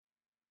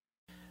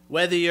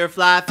Whether you're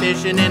fly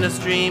fishing in a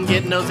stream,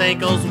 getting those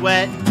ankles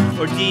wet,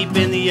 or deep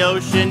in the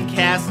ocean,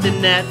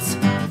 casting nets,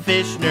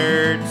 fish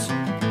nerds.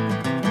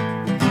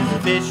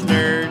 Fish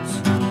nerds.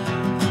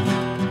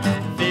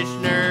 Fish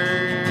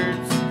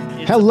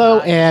nerds. Hello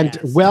and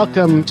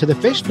welcome to the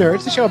Fish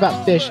Nerds, the show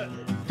about fish,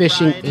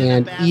 fishing,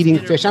 and eating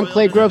fish. I'm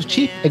Clay Groves,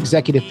 Chief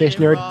Executive Fish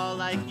Nerd,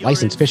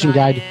 licensed fishing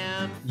guide,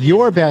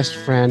 your best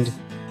friend,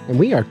 and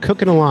we are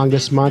cooking along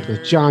this month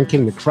with John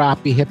King, the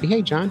crappie hippie.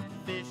 Hey, John.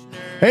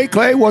 Hey,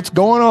 Clay, what's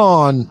going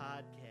on?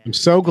 I'm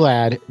so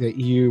glad that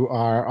you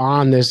are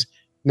on this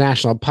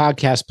national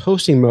podcast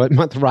posting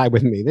month ride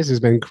with me. This has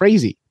been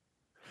crazy.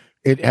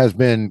 It has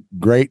been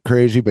great,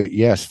 crazy, but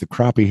yes, the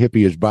crappie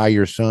hippie is by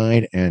your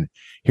side and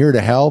here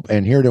to help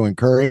and here to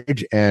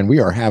encourage, and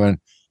we are having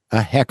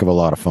a heck of a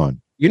lot of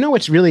fun. You know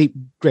what's really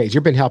great?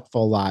 You've been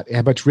helpful a lot.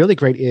 But what's really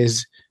great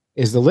is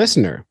the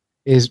listener,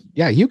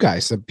 you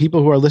guys, the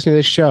people who are listening to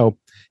this show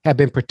have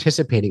been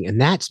participating,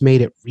 and that's made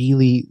it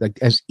really like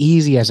as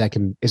easy as it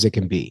can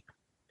be.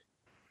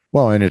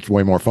 Well, and it's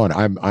way more fun.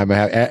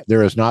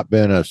 There has not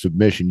been a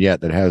submission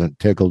yet that hasn't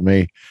tickled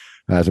me,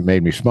 hasn't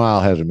made me smile,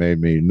 hasn't made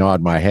me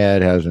nod my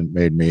head, hasn't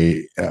made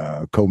me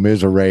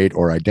commiserate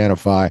or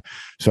identify.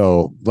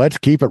 So let's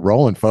keep it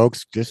rolling,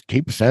 folks. Just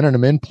keep sending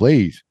them in,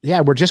 please.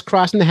 Yeah, we're just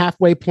crossing the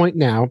halfway point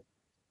now,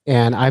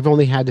 and I've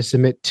only had to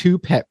submit 2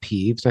 pet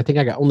peeves. I think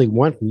I got only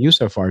 1 from you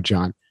so far,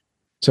 John.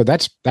 So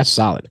that's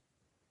solid.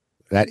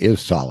 That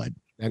is solid.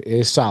 That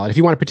is solid. If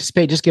you want to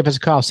participate, just give us a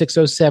call,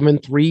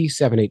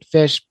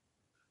 607-378-FISH.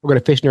 Or go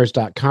to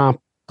fishnerds.com,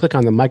 click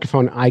on the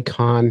microphone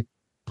icon,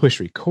 push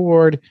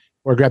record,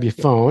 or grab your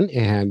phone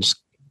and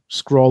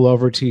scroll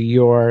over to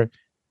your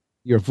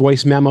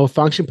voice memo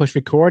function, push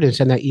record, and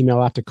send that email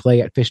off to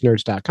Clay at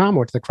fishnerds.com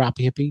or to the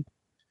crappie hippie.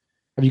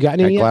 Have you got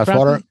any yet,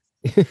 Glasswater?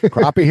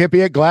 Crappie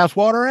hippie at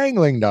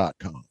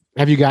glasswaterangling.com.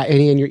 Have you got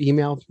any in your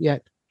email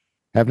yet?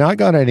 Have not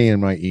got any in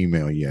my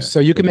email yet.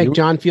 So you can make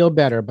John feel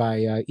better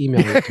by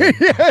emailing him.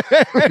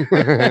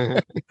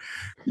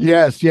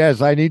 Yes.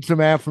 I need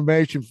some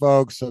affirmation,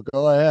 folks. So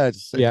go ahead.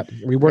 Yep.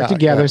 We work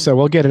together, so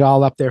we'll get it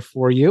all up there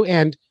for you.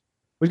 And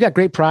we've got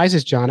great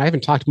prizes, John. I haven't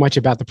talked much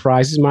about the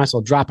prizes. Might as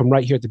well drop them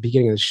right here at the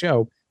beginning of the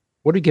show.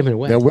 What are we giving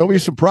away? There will be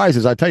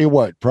surprises. I tell you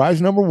what,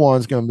 prize number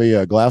 1 is going to be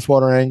a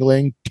Glasswater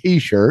Angling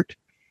t-shirt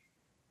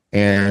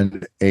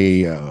and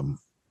a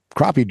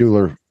crappie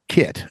doodler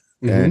kit.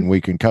 Mm-hmm. And we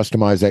can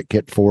customize that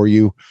kit for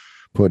you,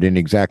 put in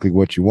exactly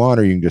what you want,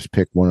 or you can just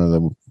pick one of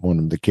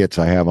the kits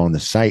I have on the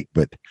site.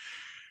 But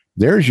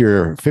there's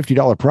your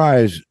 $50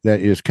 prize that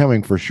is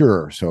coming for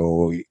sure.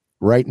 So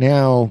right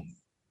now,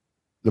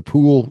 the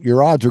pool,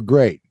 your odds are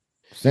great.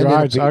 Your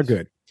odds are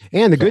good.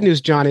 And the good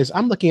news, John, is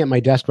I'm looking at my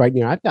desk right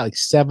now. I've got like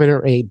 7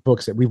 or 8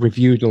 books that we've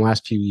reviewed in the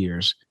last few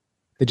years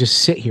that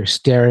just sit here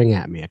staring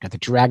at me. I got The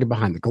Dragon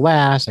Behind the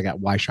Glass. I got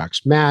Why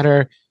Sharks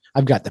Matter.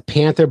 I've got the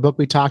Panther book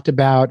we talked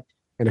about,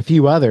 and a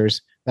few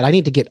others that I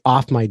need to get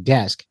off my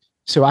desk.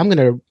 So I'm going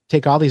to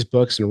take all these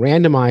books and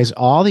randomize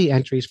all the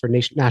entries for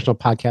National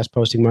Podcast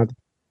Posting Month,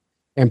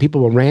 and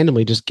people will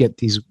randomly just get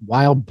these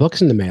wild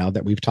books in the mail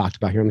that we've talked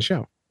about here on the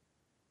show.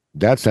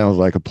 That sounds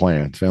like a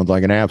plan. Sounds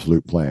like an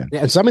absolute plan.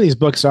 Yeah, and some of these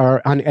books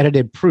are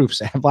unedited proofs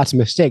that have lots of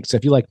mistakes. So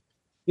if you like,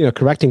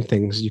 correcting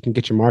things, you can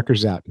get your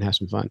markers out and have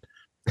some fun.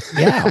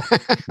 Yeah.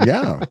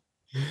 Yeah.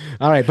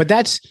 All right. But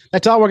that's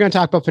all we're going to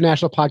talk about for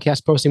National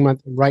Podcast Posting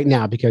Month right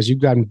now, because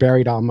you've gotten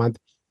buried all month.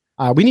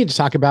 We need to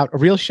talk about a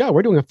real show.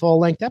 We're doing a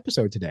full-length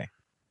episode today.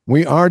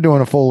 We are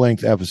doing a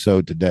full-length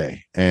episode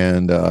today,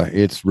 and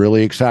it's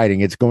really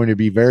exciting. It's going to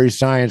be very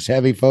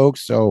science-heavy,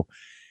 folks. So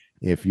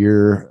if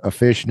you're a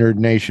Fish Nerd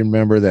Nation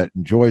member that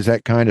enjoys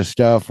that kind of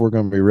stuff, we're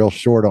going to be real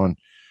short on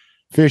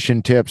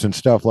fishing tips and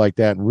stuff like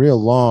that, and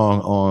real long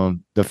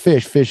on the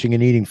fishing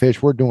and eating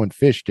fish. We're doing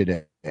fish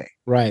today.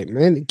 Right,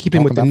 and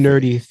keeping with the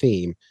nerdy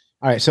theme.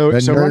 All right, so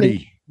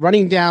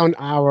running down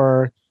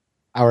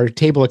our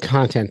table of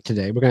content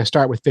today, we're going to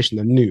start with fish in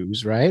the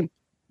news, right?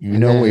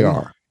 We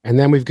are. And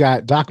then we've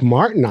got Doc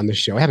Martin on the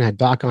show. I haven't had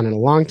Doc on in a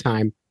long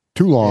time.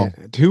 Too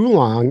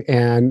long.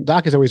 And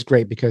Doc is always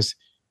great because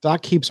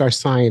Doc keeps our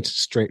science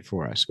straight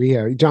for us.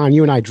 John,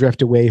 you and I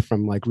drift away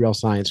from like real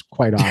science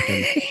quite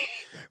often.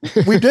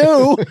 We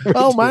do.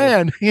 Oh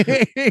man.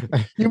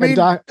 You mean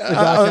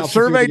a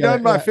survey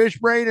done by Fish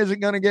Brain isn't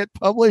going to get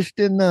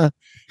published in the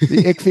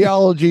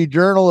Ichthyology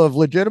Journal of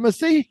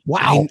Legitimacy?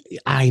 Wow.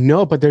 I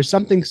know, but there's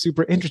something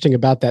super interesting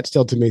about that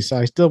still to me. So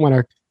I still want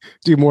to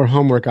do more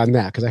homework on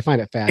that because I find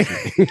it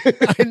fascinating.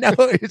 I know,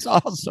 it's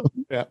awesome.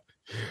 Yeah.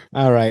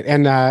 All right.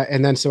 And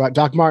then so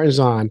Doc Martin's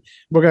on.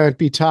 We're going to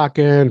be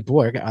talking,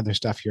 boy, I got other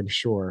stuff here, I'm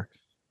sure.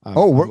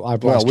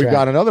 We've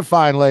got another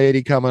fine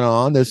lady coming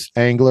on, this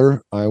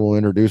angler. I will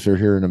introduce her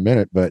here in a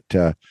minute, but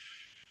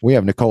we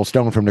have Nicole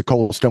Stone from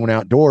Nicole Stone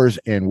Outdoors,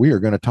 and we are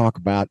going to talk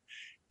about,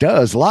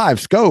 does live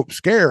scope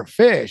scare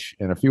fish,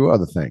 and a few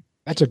other things.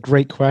 That's a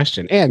great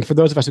question. And for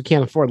those of us who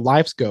can't afford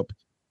live scope,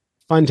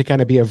 fun to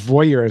kind of be a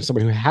voyeur and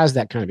someone who has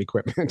that kind of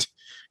equipment.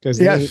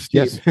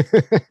 Yes.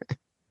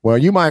 Well,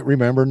 you might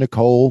remember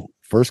Nicole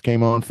first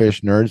came on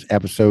Fish Nerds,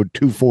 episode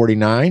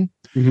 249.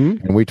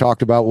 And we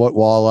talked about what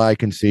walleye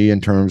can see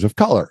in terms of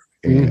color.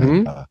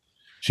 And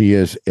she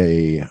is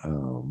a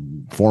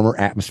former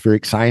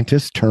atmospheric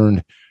scientist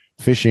turned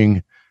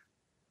fishing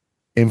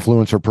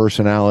influencer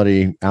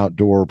personality,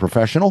 outdoor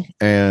professional.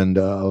 And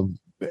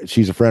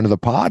she's a friend of the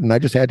pod. And I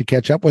just had to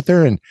catch up with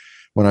her. And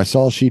when I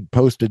saw she'd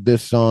posted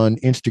this on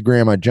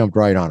Instagram, I jumped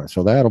right on it.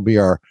 So that'll be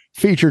our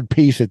featured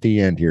piece at the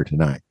end here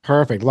tonight.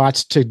 Perfect.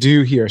 Lots to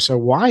do here. So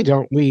why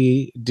don't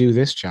we do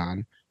this,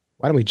 John?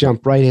 Why don't we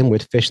jump right in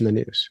with Fish in the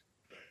News?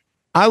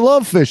 I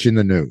love Fish in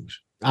the News.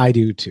 I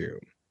do too.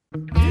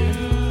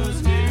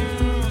 News,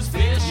 news,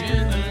 fish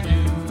in the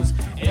news.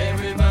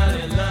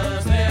 Everybody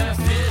loves their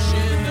fish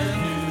in the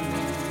news.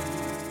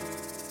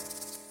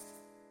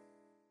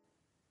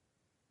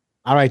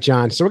 All right,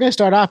 John. So we're going to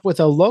start off with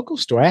a local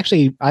story. I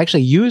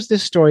actually used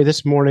this story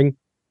this morning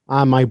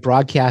on my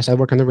broadcast. I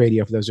work on the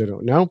radio, for those who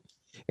don't know.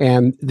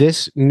 And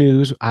this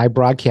news I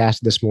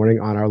broadcast this morning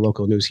on our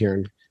local news here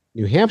in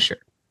New Hampshire.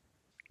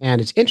 And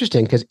it's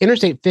interesting because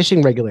interstate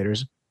fishing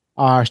regulators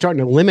are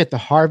starting to limit the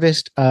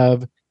harvest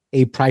of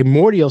a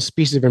primordial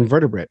species of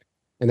invertebrate.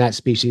 And that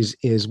species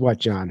is what,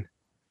 John?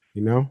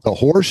 You know? The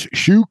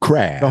horseshoe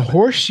crab. The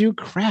horseshoe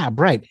crab,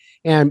 right.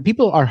 And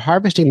people are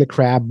harvesting the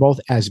crab both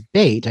as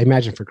bait, I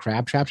imagine for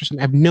crab traps or something.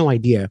 I have no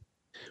idea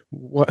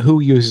who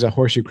uses a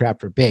horseshoe crab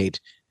for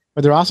bait,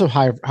 but they're also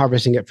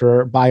harvesting it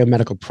for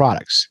biomedical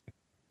products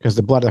because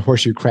the blood of the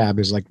horseshoe crab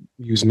is like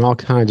used in all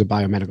kinds of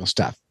biomedical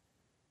stuff.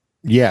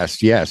 Yes.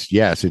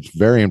 It's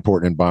very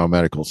important in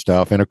biomedical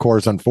stuff. And of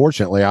course,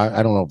 unfortunately,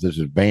 I don't know if this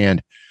is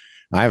banned.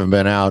 I haven't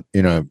been out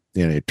in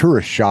a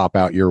tourist shop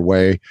out your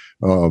way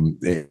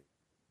in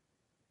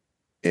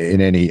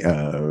any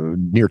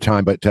near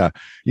time, but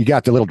you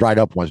got the little dried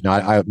up ones.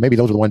 Now, maybe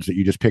those are the ones that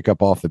you just pick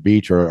up off the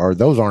beach, or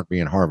those aren't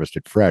being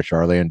harvested fresh,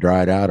 are they? And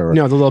dried out, or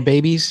no, the little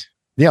babies.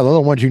 Yeah, the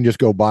little ones you can just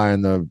go buy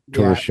in the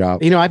tourist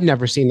shop. You know, I've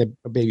never seen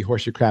a baby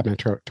horseshoe crab in a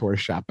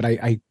tourist shop, but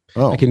I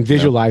can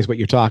visualize what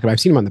you're talking about. I've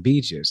seen them on the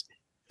beaches.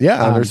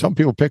 Yeah, there's some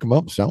people pick them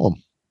up and sell them.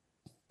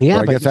 Yeah,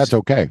 but I guess that's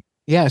okay.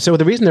 Yeah, so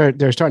the reason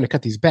they're starting to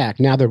cut these back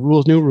now, the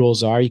new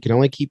rules are you can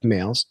only keep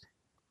males,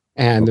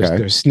 and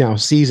there's now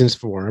seasons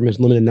for them. There's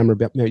a limited number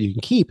of you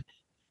can keep,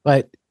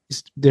 but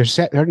they're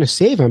starting to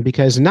save them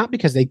not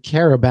because they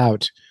care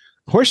about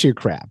horseshoe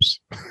crabs.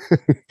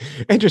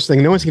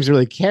 Interesting. No one seems to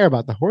really care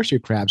about the horseshoe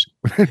crabs,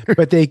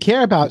 but they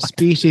care about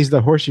species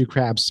the horseshoe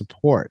crabs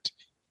support.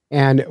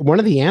 And one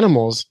of the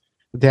animals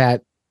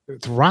that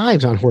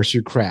thrives on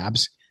horseshoe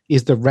crabs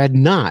is the red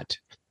knot,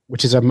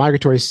 which is a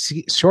migratory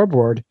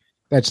shorebird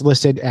that's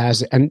listed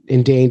as an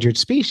endangered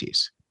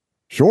species.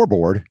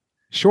 Shorebird.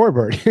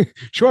 Shorebird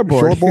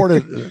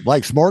is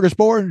like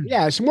smorgasbord.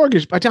 Yeah,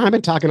 smorgasbord. I've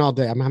been talking all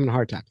day. I'm having a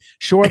hard time.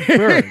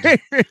 Shorebird,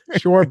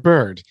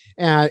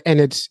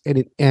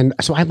 and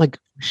so I'm like,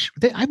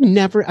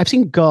 I've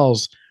seen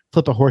gulls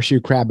flip a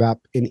horseshoe crab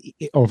up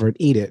over and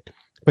eat it,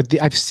 but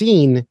I've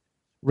seen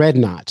red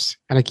knots,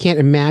 and I can't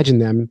imagine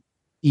them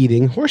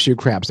eating horseshoe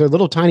crabs. They're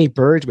little tiny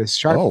birds with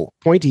sharp,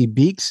 pointy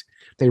beaks.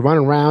 They run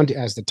around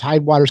as the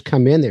tide waters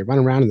come in. They run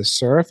around in the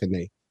surf, and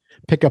they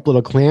pick up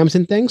little clams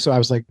and things. So I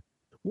was like,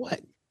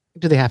 what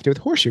do they have to do with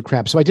horseshoe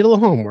crabs? So I did a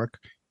little homework.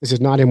 This is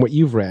not in what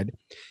you've read.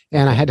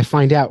 And I had to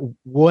find out,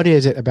 what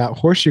is it about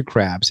horseshoe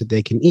crabs that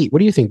they can eat? What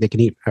do you think they can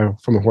eat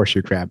from a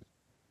horseshoe crab?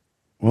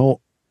 Well,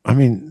 I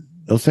mean,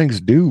 those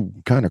things do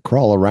kind of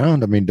crawl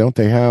around. I mean, don't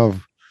they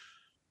have,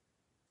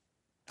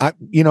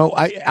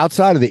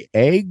 outside of the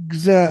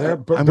eggs?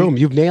 Boom,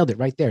 you've nailed it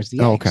right there. It's the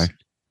eggs. Okay.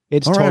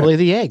 It's totally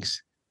the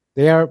eggs.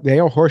 They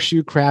are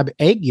horseshoe crab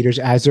egg eaters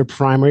as their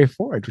primary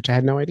forage, which I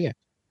had no idea.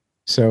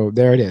 So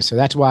there it is. So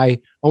that's why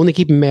only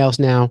keeping males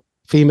now.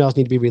 Females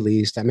need to be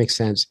released. That makes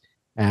sense.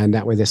 And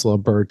that way this little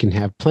bird can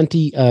have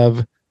plenty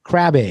of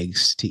crab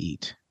eggs to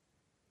eat.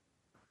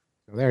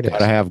 So there it is.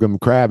 Gotta have them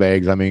crab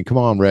eggs. I mean, come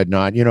on, Red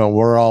Knot.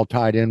 We're all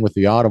tied in with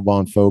the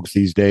Audubon folks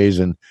these days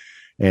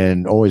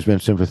and always been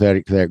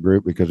sympathetic to that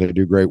group because they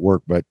do great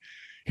work. But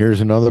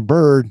here's another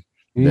bird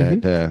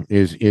that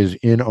is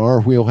in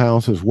our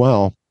wheelhouse as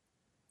well.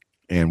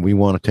 And we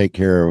want to take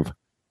care of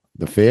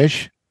the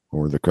fish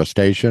or the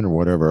crustacean or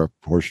whatever a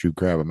horseshoe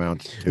crab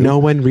amounts to. No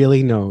one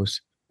really knows.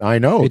 I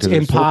know. It's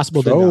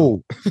impossible to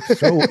know.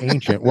 So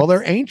ancient. Well,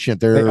 they're ancient.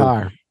 They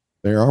are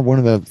one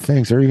of the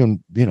things. They're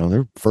even,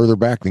 they're further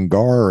back than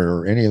gar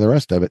or any of the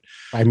rest of it.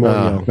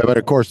 But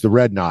of course, the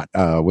red knot.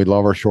 We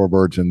love our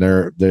shorebirds, and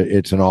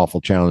it's an awful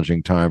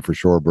challenging time for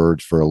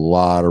shorebirds for a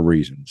lot of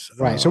reasons.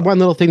 Right. So one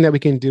little thing that we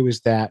can do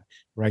is that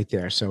right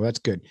there. So that's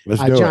good.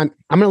 Let's do John, it.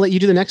 I'm going to let you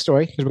do the next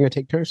story because we're going to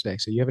take turns today.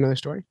 So you have another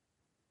story?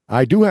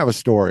 I do have a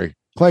story.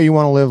 Clay, you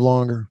want to live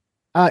longer?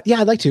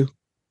 Yeah, I'd like to.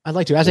 As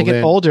I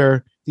get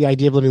older, the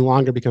idea of living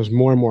longer becomes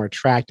more and more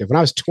attractive. When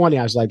I was 20,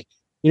 I was like,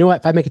 you know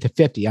what? If I make it to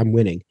 50, I'm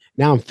winning.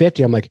 Now I'm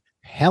 50. I'm like,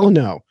 hell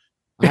no.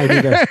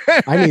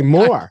 I need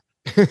more.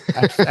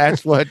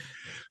 That's what.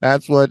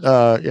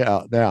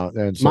 Yeah. Now,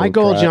 so my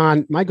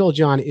goal,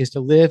 John, is to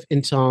live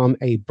until I'm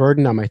a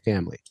burden on my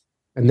family,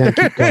 and then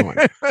keep going.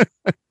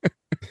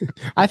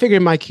 I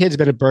figured my kid's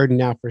been a burden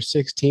now for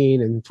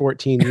 16 and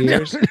 14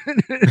 years.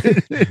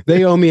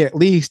 They owe me at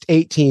least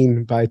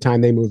 18 by the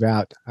time they move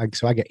out.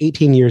 So I get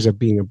 18 years of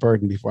being a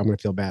burden before I'm going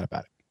to feel bad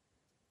about it.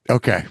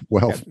 Okay.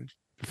 Well,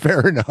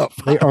 fair enough.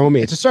 They owe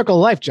me. It's a circle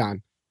of life,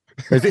 John.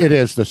 It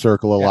is the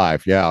circle of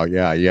life. Yeah.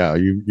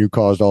 You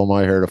caused all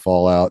my hair to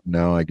fall out.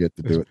 Now I get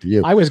to do it to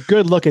you. I was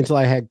good looking until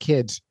I had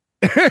kids.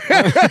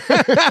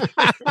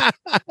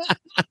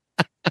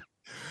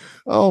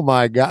 Oh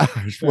my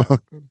gosh. Well,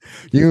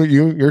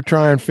 you're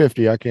trying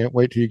 50. I can't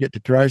wait till you get to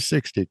try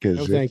 60 because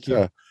no, thank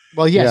you.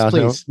 Well, yes,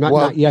 please.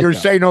 Not yet. You're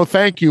saying no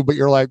thank you, but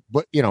you're like,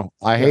 but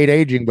I hate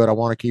aging, but I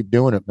want to keep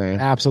doing it, man.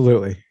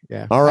 Absolutely.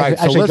 Yeah. All right.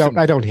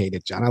 I don't hate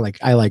it, John. I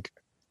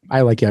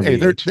like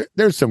every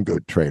there's some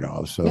good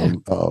trade-offs. So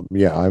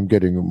I'm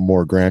getting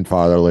more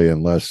grandfatherly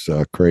and less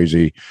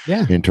crazy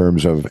in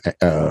terms of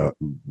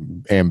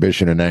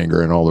ambition and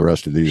anger and all the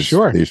rest of these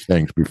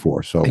things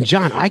before. So, and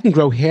John, I can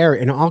grow hair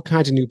in all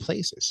kinds of new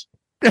places.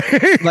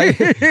 I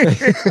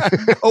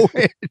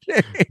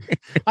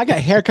got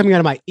hair coming out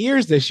of my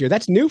ears this year.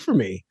 That's new for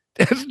me.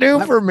 That's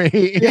new for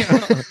me.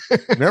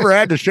 Never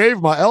had to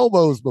shave my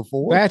elbows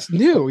before. That's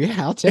new.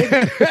 Yeah, I'll take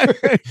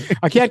it.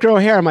 I can't grow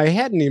hair on my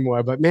head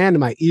anymore, but man,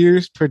 my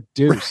ears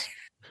produce.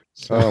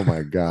 So, oh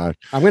my God.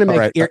 I'm going to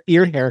make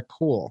ear hair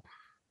cool.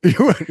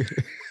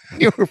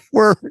 You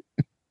were.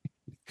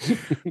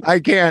 I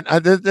can't.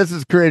 This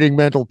is creating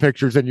mental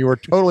pictures, and you are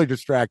totally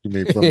distracting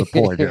me from the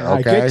point here.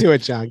 Okay, get to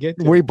it, John.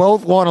 We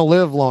both want to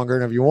live longer,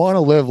 and if you want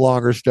to live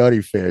longer,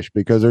 study fish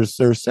because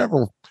there's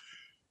several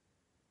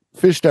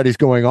fish studies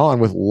going on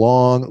with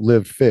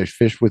long-lived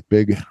fish with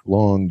big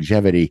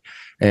longevity,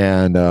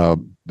 and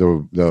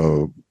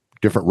the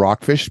different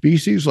rockfish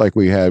species. Like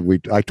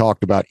I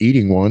talked about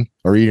eating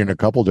a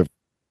couple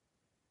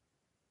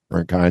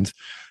different kinds.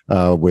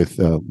 With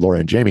Laura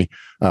and Jamie,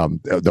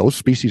 those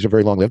species are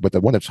very long-lived, but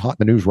the one that's hot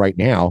in the news right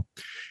now,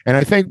 and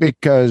I think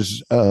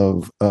because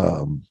of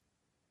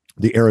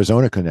the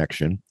Arizona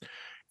connection,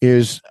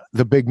 is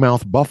the big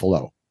mouth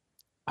buffalo.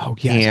 Oh,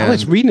 yes. I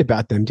was reading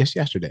about them just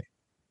yesterday.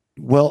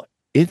 Well,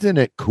 isn't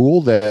it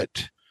cool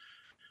that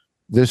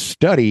this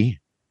study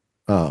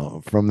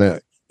from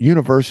the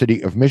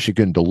University of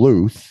Michigan,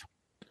 Duluth,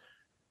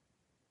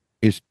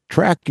 is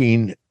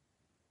tracking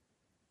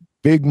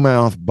big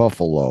mouth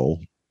buffalo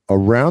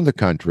around the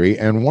country,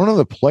 and one of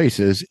the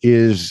places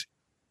is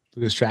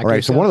distract right.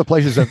 yourself? So one of the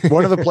places,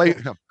 one of the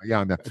places.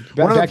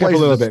 Back up a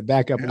little bit.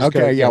 Back up.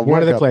 Okay, yeah.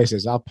 One of the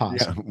places. I'll pause.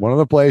 Yeah, one of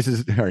the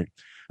places. Right.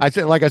 I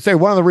say,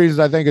 one of the reasons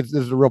I think this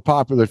is a real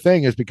popular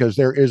thing is because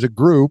there is a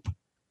group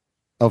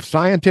of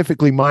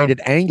scientifically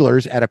minded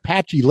anglers at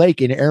Apache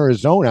Lake in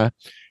Arizona,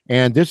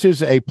 and this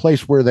is a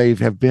place where they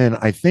have been,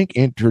 I think,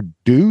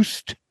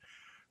 introduced.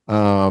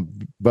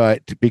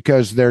 But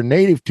because they're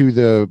native to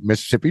the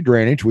Mississippi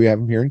drainage, we have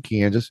them here in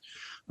Kansas.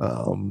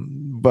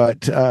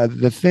 But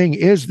the thing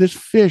is, this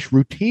fish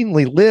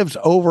routinely lives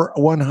over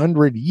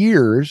 100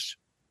 years,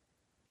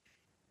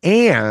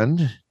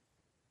 and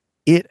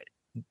it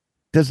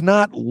does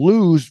not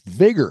lose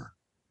vigor.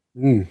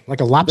 Like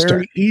a lobster.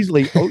 Very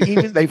easily.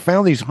 Even they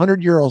found these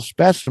 100-year-old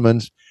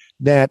specimens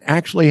that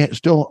actually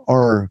still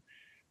are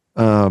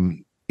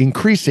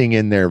increasing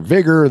in their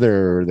vigor,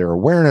 their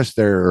awareness,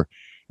 they're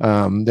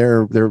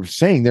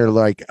saying they're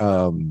like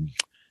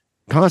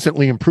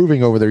constantly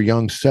improving over their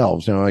young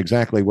selves. Now,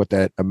 exactly what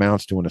that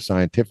amounts to in a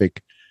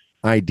scientific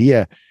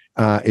idea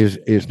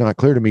is not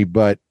clear to me,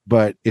 but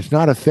it's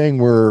not a thing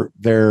where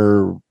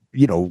they're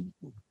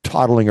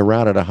toddling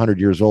around at 100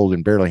 years old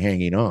and barely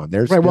hanging on.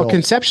 There's right. Well,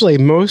 conceptually,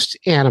 most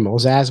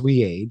animals, as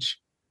we age,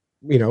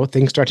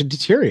 things start to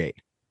deteriorate,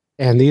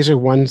 and these are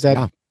ones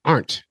that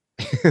aren't.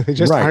 They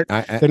just aren't.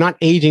 They're not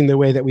aging the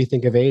way that we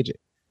think of aging.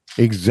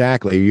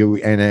 Exactly.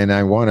 And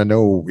I want to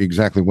know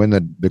exactly when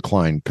the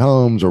decline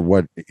comes, or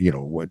what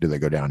do they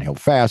go downhill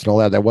fast and all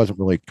that. That wasn't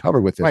really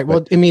covered with this. Right.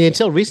 Well, I mean,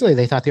 until recently,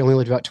 they thought they only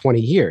lived about 20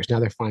 years. Now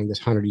they're finding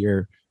this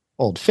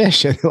 100-year-old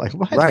fish, and they're like,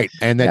 what? Right.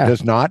 And that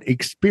does not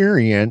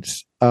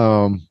experience.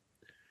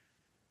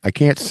 I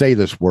can't say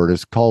this word.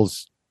 It's called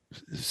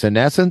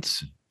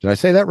senescence. Did I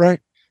say that right?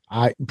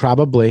 I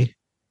probably.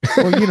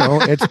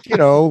 Well, it's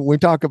we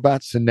talk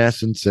about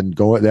senescence and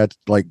that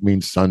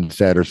means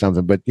sunset or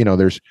something, but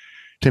there's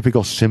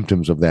typical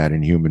symptoms of that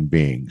in human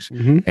beings.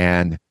 Mm-hmm.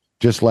 And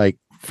just like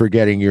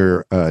forgetting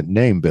your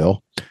name,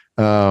 Bill,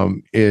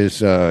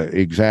 is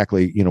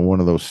exactly, one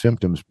of those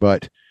symptoms.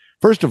 But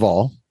first of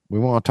all, we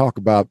want to talk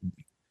about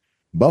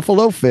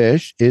buffalo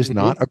fish is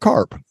not a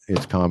carp.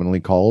 It's commonly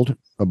called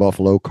a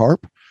buffalo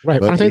carp. Right.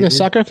 Aren't they the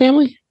sucker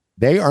family?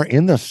 They are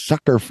in the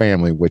sucker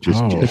family, which is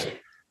just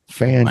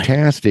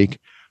fantastic.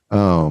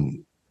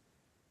 And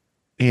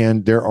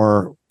there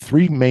are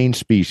three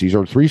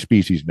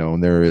species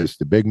known. There is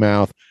the big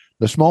mouth,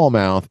 the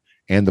smallmouth,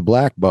 and the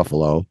black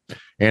buffalo.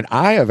 And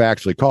I have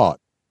actually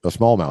caught a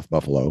smallmouth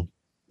buffalo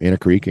in a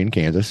creek in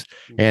Kansas,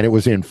 and it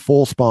was in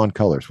full spawn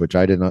colors, which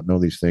I did not know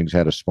these things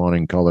had a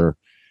spawning color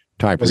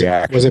type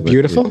reaction. Was it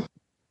beautiful?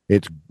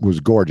 It was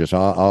gorgeous.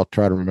 I'll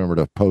try to remember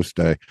to post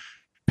a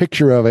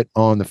picture of it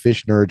on the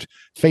Fish Nerds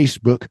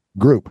Facebook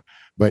group.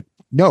 But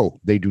no,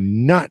 they do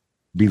not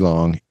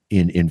belong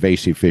in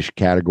invasive fish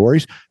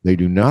categories. They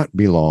do not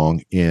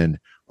belong in,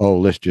 oh,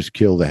 let's just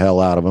kill the hell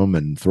out of them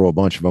and throw a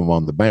bunch of them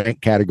on the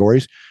bank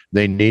categories.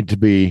 They need to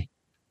be,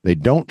 they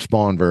don't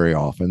spawn very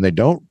often. They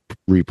don't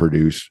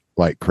reproduce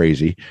like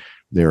crazy.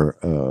 They're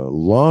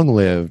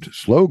long-lived,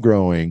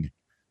 slow-growing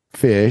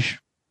fish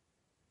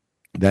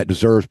that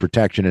deserves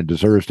protection and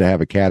deserves to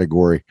have a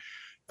category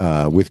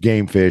with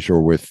game fish,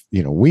 or with,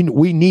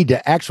 we need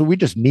to actually, we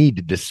just need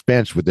to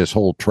dispense with this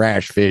whole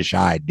trash fish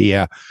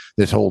idea,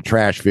 this whole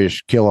trash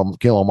fish, kill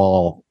them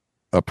all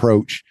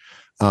approach,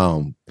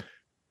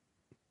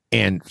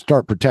 and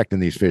start protecting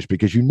these fish,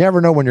 because you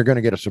never know when you're going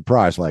to get a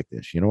surprise like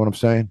this. You know what I'm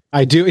saying?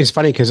 I do. It's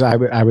funny because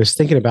I was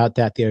thinking about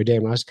that the other day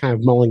when I was kind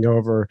of mulling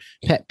over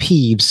pet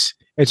peeves.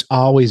 It's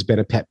always been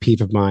a pet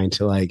peeve of mine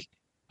to like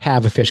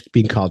have a fish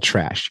being called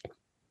trash.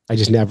 I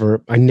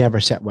never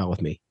set well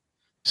with me.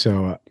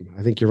 So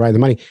I think you're right on the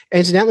money.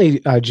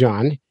 Incidentally,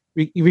 John,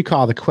 you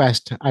recall the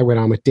quest I went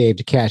on with Dave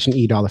to catch and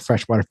eat all the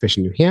freshwater fish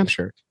in New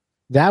Hampshire.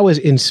 That was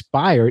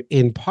inspired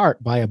in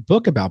part by a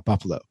book about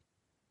buffalo.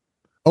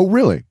 Oh,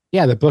 really?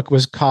 Yeah, the book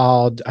was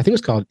called, I think it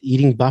was called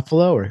Eating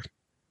Buffalo,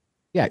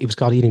 it was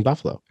called Eating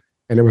Buffalo.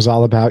 And it was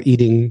all about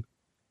eating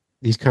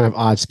these kind of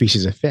odd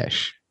species of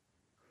fish.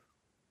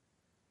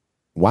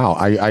 Wow.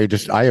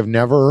 I have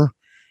never,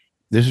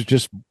 this has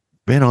just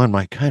been on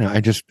my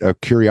a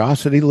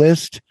curiosity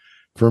list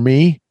for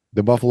me,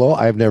 the buffalo.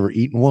 I've never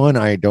eaten one.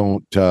 I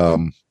don't,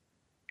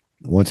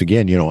 once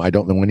again, I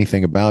don't know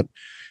anything about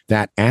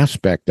that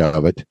aspect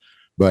of it,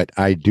 but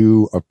I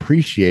do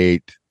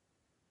appreciate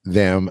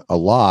them a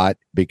lot,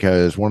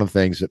 because one of the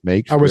things that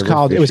makes it was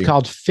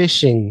called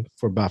Fishing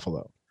for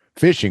Buffalo.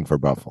 Fishing for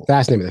Buffalo.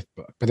 That's the name of the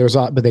book.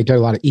 But they did a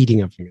lot of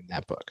eating of them in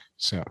that book.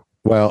 So,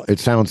 well, it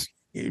sounds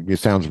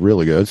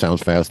really good. It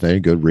sounds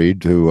fascinating. Good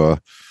read to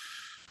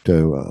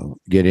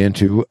get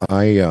into.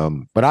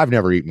 But I've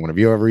never eaten one. Have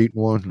you ever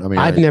eaten one? I mean,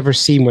 I've never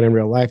seen one in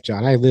real life,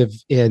 John. I live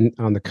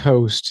on the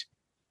coast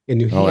in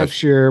New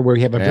Hampshire, where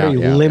we have a very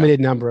limited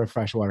number of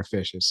freshwater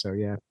fishes. So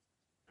yeah.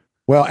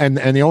 Well, and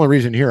the only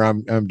reason here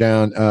I'm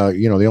down,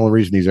 the only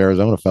reason these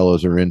Arizona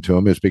fellows are into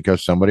them is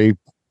because somebody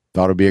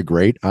thought it'd be a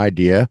great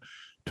idea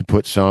to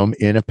put some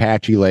in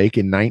Apache Lake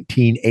in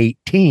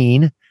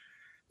 1918,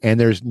 and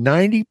there's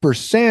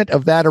 90%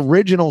 of that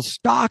original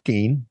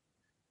stocking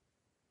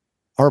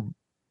are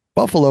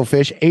buffalo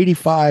fish,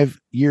 85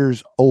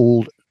 years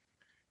old,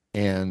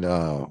 and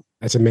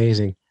that's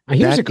amazing.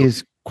 That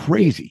is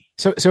crazy.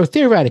 So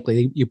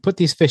theoretically, you put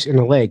these fish in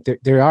a lake,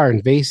 they are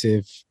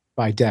invasive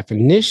by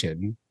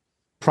definition,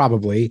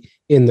 probably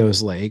in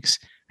those lakes.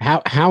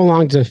 How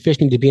long does a fish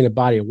need to be in a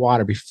body of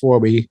water before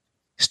we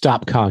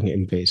stop calling it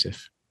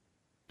invasive?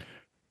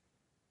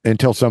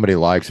 Until somebody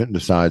likes it and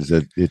decides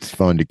that it's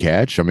fun to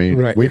catch. I mean,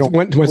 right.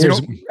 Once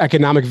there's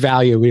economic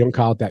value, we don't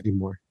call it that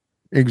anymore.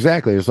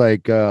 Exactly. It's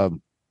like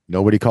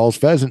nobody calls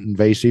pheasant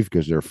invasive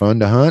because they're fun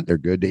to hunt, they're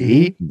good to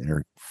eat, and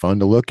they're fun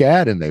to look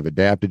at, and they've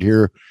adapted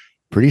here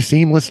pretty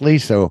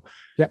seamlessly. So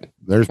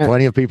there's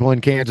plenty of people in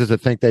Kansas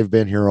that think they've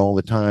been here all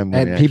the time.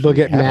 And people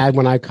get mad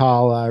when I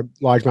call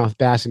largemouth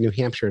bass in New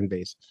Hampshire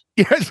invasive.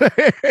 Yes.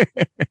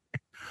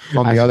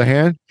 On the other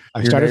hand,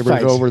 I started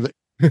fights.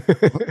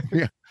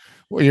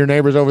 Well, your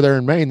neighbors over there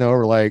in Maine, though,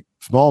 are like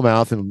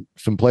smallmouth, and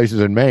some places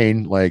in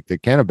Maine, like the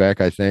Kennebec,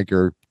 I think,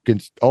 are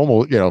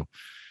almost,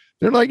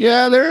 they're like,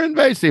 yeah, they're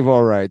invasive,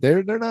 all right.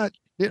 They're not,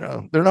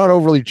 they're not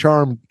overly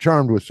charmed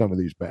with some of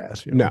these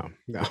bass. No.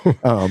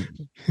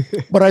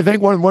 But I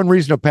think one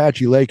reason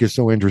Apache Lake is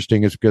so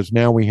interesting is because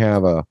now we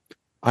have a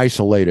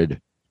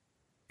isolated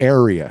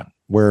area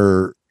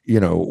where,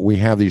 we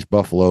have these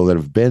buffalo that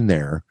have been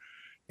there,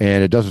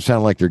 and it doesn't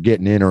sound like they're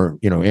getting in, or,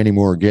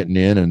 anymore getting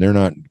in, and they're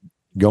not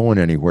going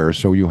anywhere.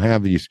 So you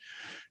have these,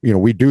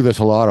 we do this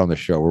a lot on the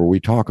show where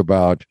we talk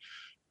about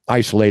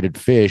isolated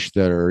fish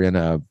that are in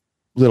a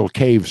little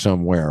cave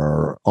somewhere,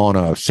 or on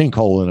a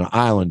sinkhole in an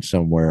island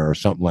somewhere, or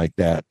something like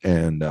that.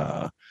 And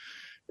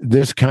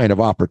this kind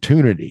of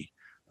opportunity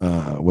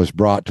was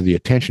brought to the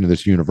attention of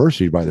this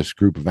university by this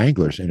group of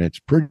anglers, and it's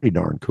pretty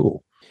darn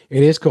cool.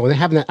 It is cool. And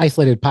having that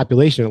isolated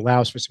population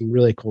allows for some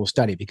really cool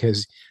study,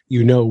 because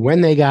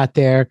when they got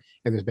there,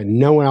 and there's been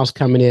no one else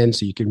coming in,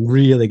 so you can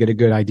really get a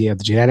good idea of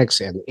the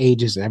genetics and the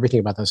ages and everything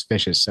about those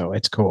fishes. So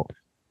it's cool.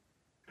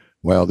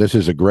 Well, this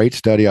is a great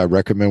study. I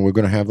recommend. We're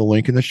going to have the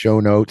link in the show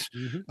notes.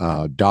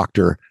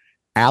 Dr.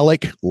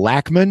 Alec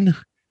Lackman,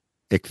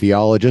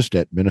 ichthyologist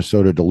at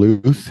Minnesota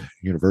Duluth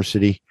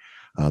University.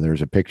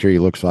 There's a picture. He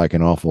looks like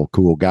an awful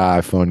cool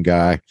guy, fun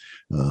guy.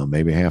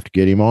 Maybe I have to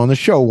get him on the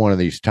show one of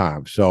these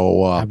times.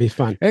 So that'd be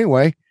fun.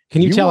 Anyway,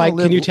 can you tell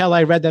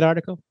I read that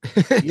article?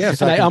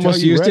 Yes, I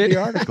almost used it. The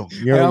article.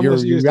 You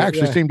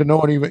actually seem to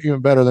know it even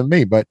better than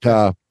me. But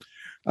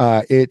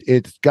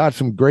it's got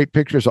some great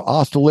pictures of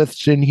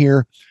ostoliths in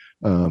here.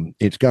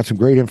 It's got some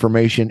great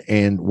information.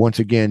 And once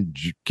again,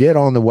 get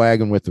on the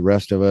wagon with the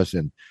rest of us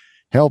and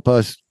help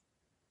us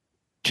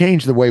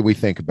change the way we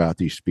think about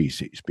these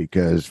species,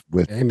 because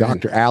with Amen.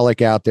 Dr.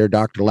 Alec out there,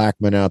 Dr.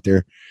 Lackman out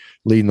there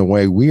leading the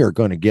way, we are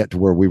going to get to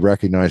where we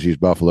recognize these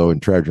buffalo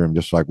and treasure them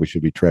just like we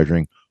should be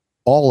treasuring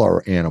all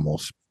our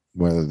animals,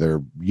 whether they're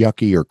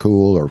yucky or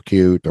cool or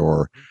cute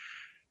or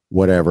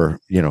whatever.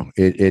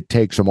 It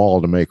takes them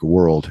all to make a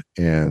world.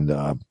 And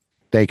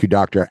thank you,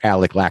 Dr.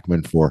 Alec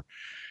Lackman, for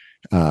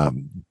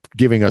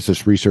giving us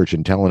this research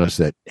and telling us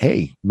that,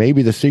 hey,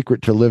 maybe the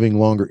secret to living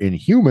longer in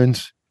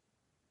humans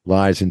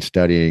lies in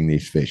studying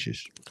these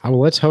fishes. Oh,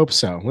 well, let's hope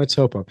so. Let's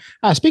hope.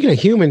 Speaking of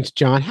humans,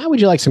 John, how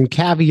would you like some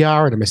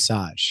caviar and a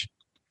massage?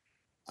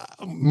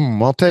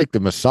 I'll take the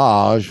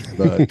massage,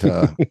 but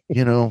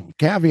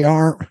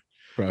caviar.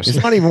 Gross.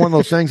 It's not even one of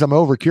those things I'm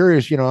over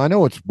curious. I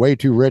know it's way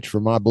too rich for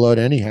my blood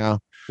anyhow,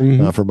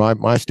 for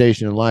my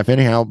station in life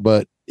anyhow,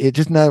 but it's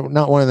just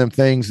not one of them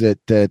things that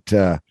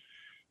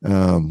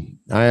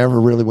I ever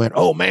really went,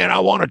 oh man, I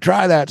want to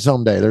try that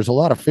someday. There's a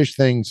lot of fish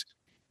things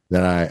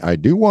that I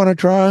do want to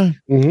try.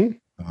 I'm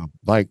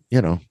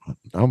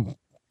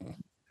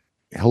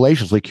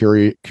hellaciously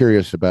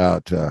curious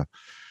about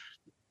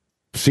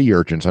sea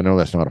urchins. I know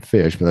that's not a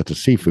fish, but that's a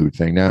seafood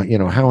thing. Now,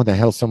 how the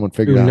hell someone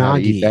figured out how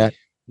to eat that?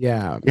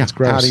 Yeah, it's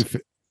gross.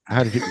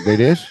 How did you? It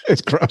is.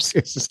 It's gross.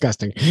 It's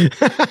disgusting.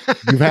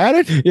 You've had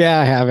it? Yeah,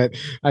 I have it.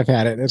 I've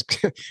had it.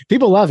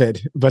 People love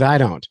it, but I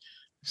don't.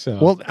 So,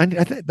 well, I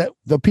think that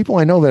the people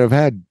I know that have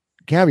had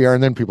caviar,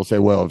 and then people say,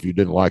 well, if you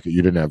didn't like it,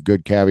 you didn't have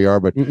good caviar.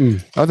 But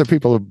other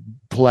people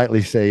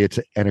politely say it's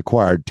an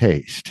acquired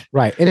taste.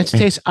 Right. And it's a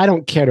taste I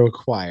don't care to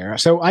acquire.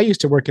 So I used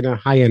to work in a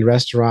high-end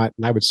restaurant,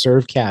 and I would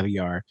serve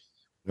caviar,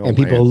 and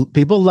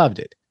people loved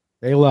it.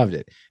 They loved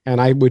it. And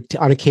I would,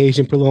 on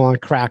occasion, put a little on a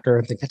cracker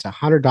and think that's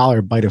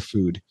 $100 bite of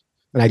food,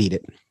 and I'd eat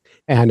it.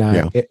 And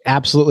it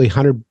absolutely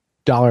 $100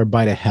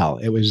 bite of hell.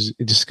 It was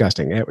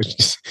disgusting. It was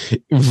just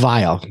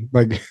vile.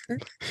 Like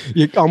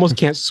you almost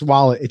can't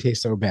swallow it. It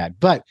tastes so bad.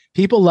 But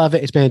people love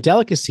it. It's been a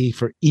delicacy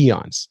for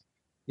eons.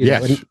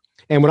 Yes.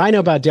 And what I know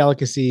about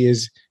delicacy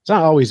is it's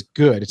not always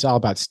good. It's all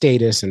about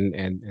status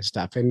and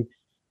stuff. And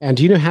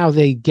do you know how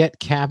they get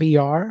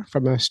caviar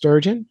from a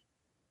sturgeon?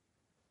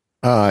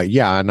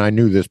 Yeah, and I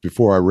knew this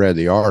before I read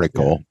the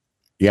article.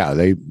 Yeah,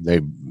 they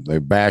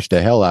bashed the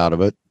hell out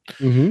of it,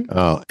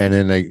 and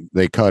then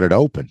they cut it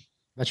open.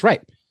 That's right.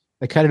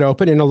 They cut it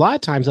open, and a lot of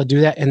times they'll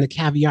do that, and the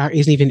caviar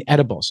isn't even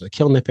edible, so they're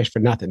killing the fish for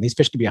nothing. These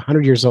fish could be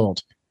 100 years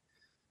old.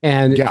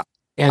 And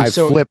I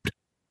flipped.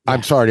 Yeah.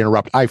 I'm sorry to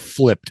interrupt. I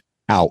flipped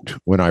out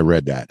when I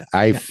read that.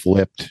 I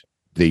flipped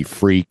the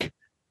freak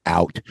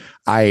out.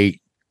 I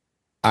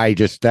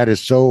just, that is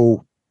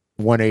so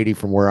 180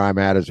 from where I'm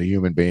at as a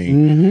human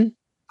being.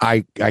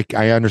 I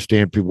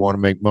understand people want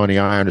to make money.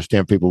 I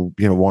understand people,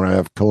 want to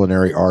have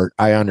culinary art.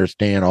 I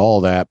understand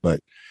all that, but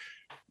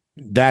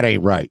that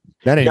ain't right.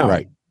 That ain't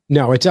right.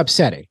 No, it's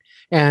upsetting.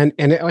 And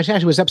it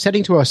actually was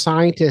upsetting to a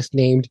scientist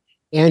named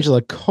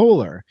Angela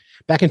Kohler.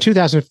 Back in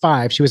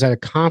 2005, she was at a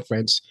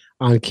conference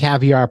on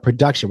caviar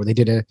production where they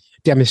did a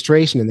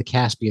demonstration in the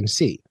Caspian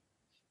Sea.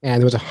 And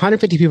there was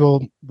 150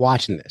 people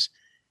watching this.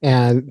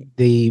 And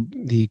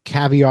the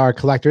caviar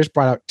collectors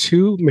brought out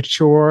 2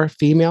 mature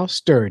female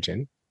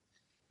sturgeon.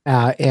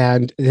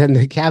 And then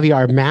the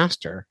caviar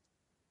master,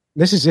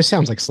 this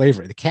sounds like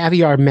slavery. The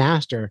caviar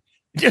master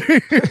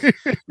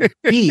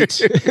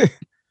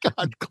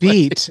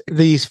beat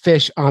these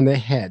fish on the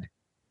head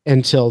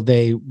until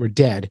they were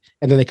dead.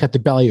 And then they cut the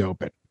belly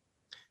open.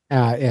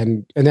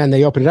 And then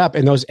they opened it up,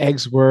 and those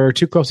eggs were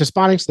too close to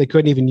spawning, so they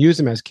couldn't even use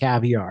them as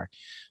caviar.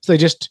 So they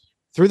just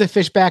threw the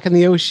fish back in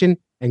the ocean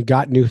and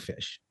got new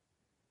fish.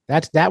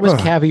 That was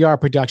caviar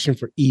production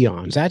for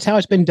eons. That's how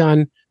it's been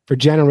done for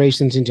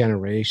generations and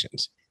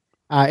generations.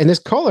 And this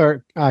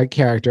Kohler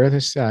character,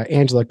 this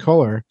Angela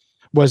Kohler,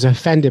 was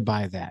offended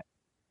by that.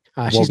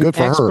 She's good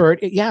an for her.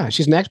 Yeah,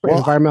 she's an expert in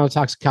environmental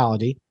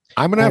toxicology.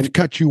 I'm going to have to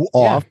cut you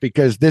off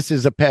because this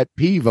is a pet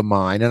peeve of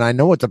mine, and I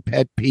know it's a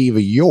pet peeve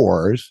of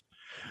yours,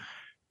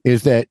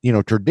 is that,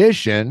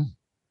 tradition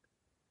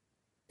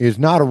is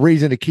not a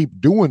reason to keep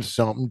doing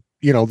something,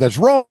 that's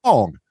wrong.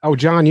 Oh,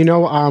 John,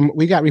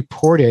 we got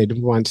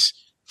reported once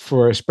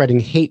for spreading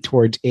hate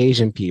towards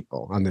Asian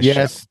people on the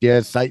show.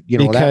 Yes. I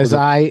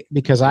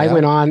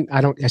went on.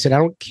 I said, I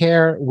don't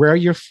care where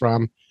you're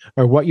from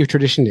or what your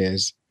tradition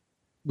is.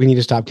 We need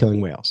to stop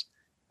killing whales.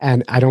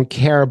 And I don't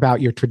care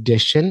about your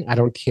tradition. I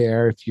don't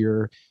care if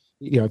you're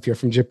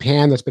from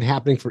Japan, that's been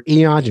happening for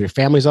eons and your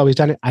family's always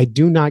done it. I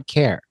do not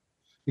care,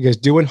 because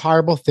doing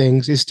horrible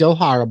things is still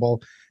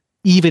horrible,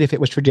 even if it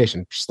was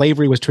tradition.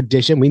 Slavery was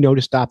tradition. We know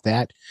to stop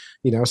that.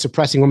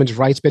 Suppressing women's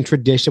rights been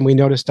tradition. We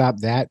know to stop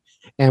that.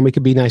 And we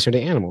could be nicer to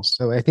animals.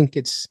 So I think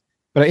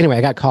but anyway,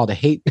 I got called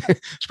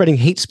spreading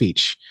hate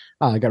speech.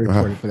 I got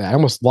reported for that. I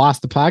almost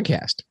lost the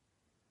podcast.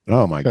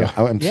 Oh my God.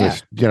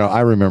 I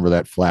remember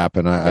that flap,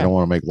 and I don't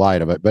want to make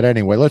light of it. But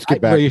anyway, let's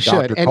get back to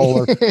Dr.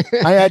 Kohler.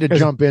 I had to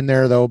jump in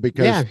there though,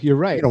 because you're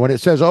right. When it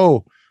says,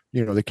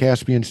 the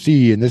Caspian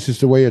Sea, and this is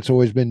the way it's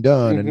always been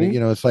done. And,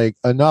 it's like,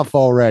 enough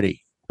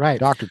already. Right.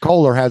 Dr.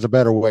 Kohler has a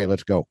better way.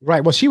 Let's go.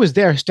 Right. Well, she was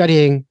there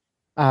studying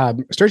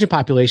sturgeon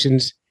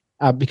populations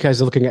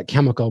because of looking at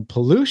chemical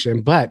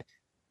pollution. But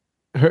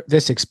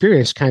this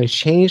experience kind of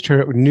changed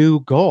her new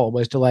goal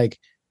was to like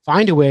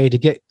find a way to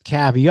get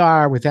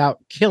caviar without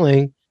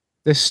killing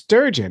the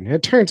sturgeon. And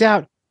it turns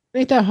out it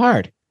ain't that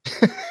hard.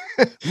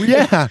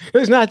 Yeah.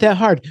 It's not that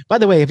hard. By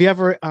the way, have you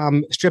ever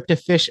stripped a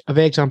fish of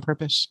eggs on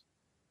purpose?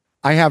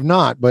 I have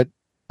not, but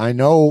I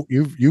know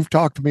you've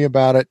talked to me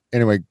about it.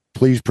 Anyway,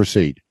 please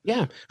proceed.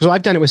 Yeah. So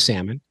I've done it with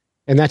salmon,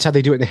 and that's how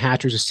they do it in the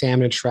hatcheries with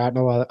salmon and trout and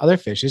a lot of other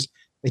fishes.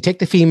 They take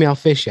the female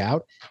fish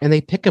out and they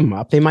pick them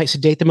up. They might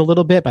sedate them a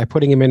little bit by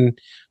putting them in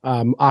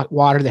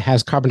water that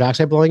has carbon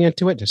dioxide blowing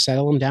into it to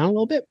settle them down a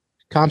little bit,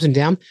 calms them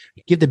down.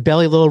 Give the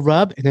belly a little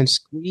rub and then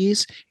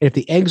squeeze. And if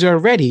the eggs are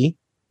ready,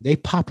 they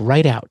pop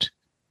right out.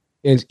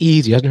 And it's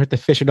easy. It doesn't hurt the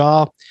fish at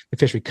all. The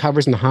fish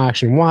recovers in the hot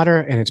ocean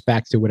water and it's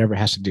back to whatever it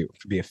has to do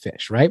to be a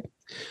fish, right?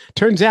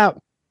 Turns out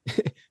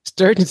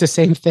sturgeon's the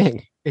same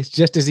thing. It's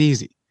just as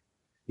easy.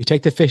 You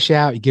take the fish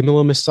out, you give them a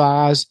little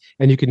massage,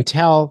 and you can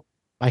tell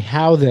by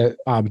how the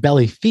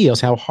belly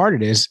feels, how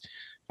hard it is,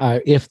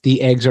 if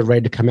the eggs are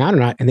ready to come out or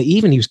not. And they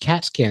even use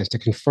CAT scans to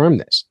confirm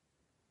this.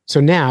 So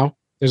now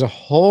there's a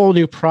whole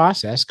new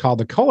process called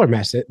the Kohler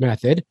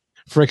method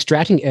for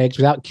extracting eggs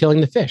without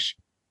killing the fish.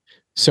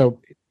 So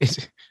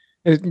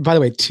by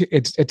the way,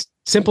 it's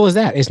simple as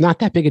that. It's not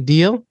that big a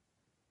deal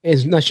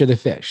unless you're the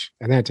fish.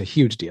 And that's a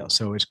huge deal.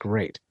 So it's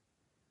great.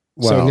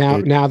 Well,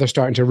 so now they're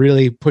starting to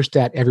really push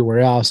that everywhere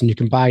else. And you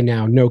can buy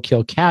now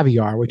no-kill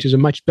caviar, which is a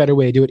much better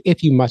way to do it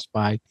if you must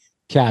buy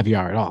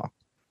caviar at all.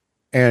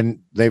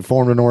 And they've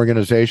formed an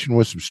organization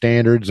with some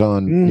standards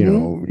on,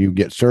 you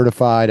get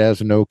certified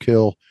as a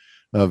no-kill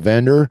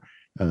vendor.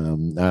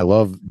 I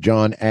love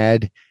John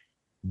Addy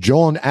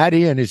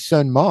and his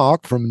son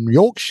Mark from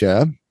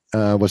Yorkshire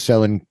was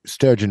selling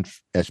sturgeon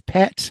as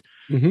pets,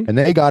 and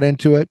they got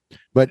into it.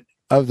 But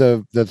of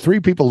the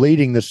three people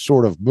leading this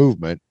sort of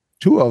movement,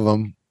 two of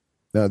them,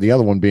 the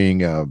other one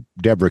being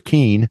Deborah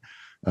Keene,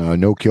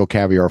 no-kill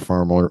caviar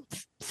farmer.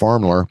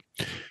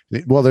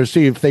 Well,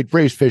 if they'd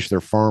raise fish, they're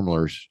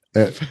farmers.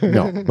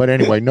 No, but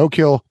anyway,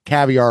 no-kill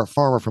caviar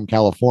farmer from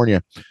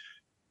California.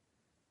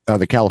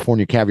 The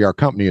California Caviar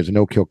Company is a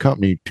no-kill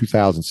company,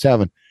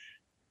 2007.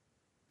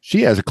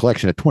 She has a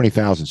collection of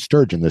 20,000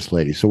 sturgeon, this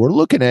lady. So we're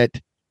looking at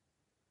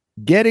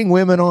getting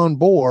women on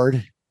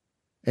board,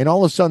 and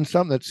all of a sudden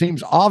something that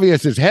seems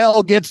obvious as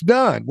hell gets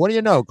done. What do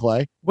you know,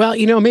 Clay? Well,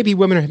 maybe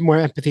women have more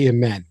empathy than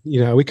men.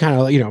 We kind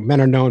of, men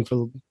are known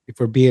for,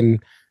 if we're going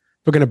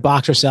to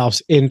box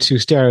ourselves into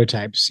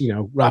stereotypes,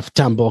 rough,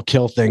 tumble,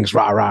 kill things,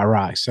 rah, rah,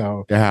 rah.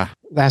 So yeah,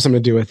 that has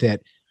something to do with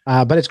it.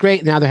 But it's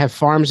great. Now they have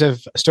farms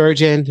of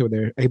sturgeon who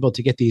they're able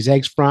to get these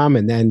eggs from,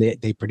 and then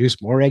they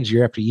produce more eggs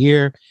year after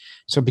year.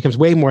 So it becomes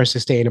way more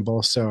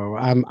sustainable. So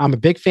I'm a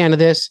big fan of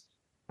this,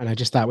 and I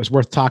just thought it was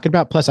worth talking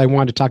about. Plus, I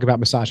wanted to talk about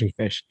massaging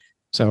fish.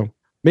 So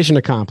mission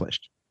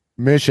accomplished.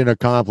 Mission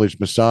accomplished,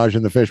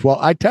 massaging the fish. Well,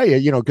 I tell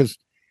you, because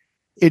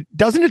it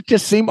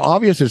just seem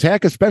obvious as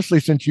heck, especially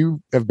since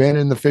you have been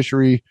in the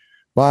fishery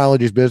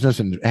biology business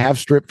and have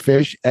stripped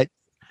fish.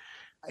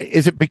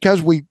 Is it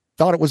because we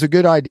thought it was a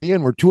good idea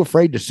and we're too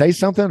afraid to say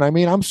something? I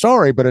mean, I'm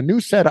sorry, but a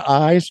new set of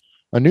eyes,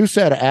 a new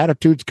set of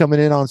attitudes coming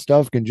in on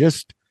stuff can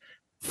just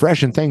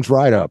freshen things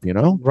right up,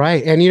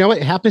 Right. And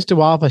it happens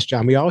to all of us,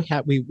 John.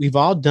 We've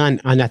all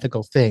done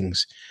unethical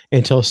things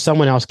until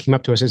someone else came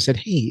up to us and said,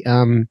 hey,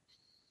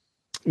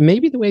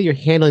 maybe the way you're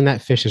handling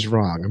that fish is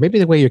wrong, or maybe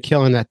the way you're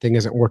killing that thing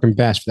isn't working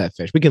best for that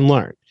fish. We can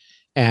learn.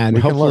 And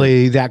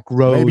hopefully that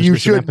grows maybe you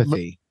should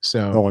empathy.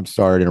 So I'm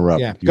sorry to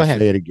interrupt. Yeah, go ahead.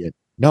 Say it again.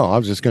 No, I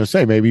was just going to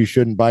say, maybe you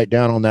shouldn't bite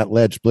down on that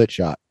lead split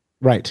shot.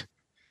 Right.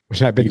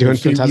 Which I've been doing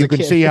since I was a kid. You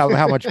can see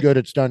how much good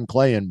it's done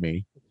Clay and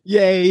me.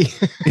 Yay.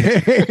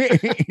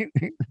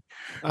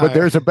 But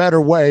there's a better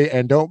way,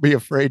 and don't be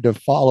afraid to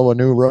follow a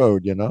new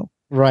road,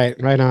 Right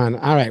on.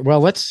 All right. Well,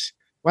 why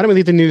don't we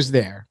leave the news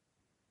there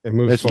and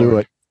move Let's forward. do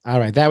it. All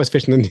right. That was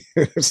Fishing the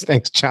News.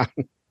 Thanks, John.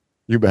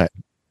 You bet.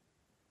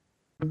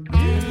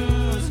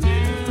 News,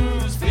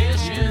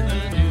 fish in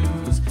the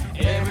news.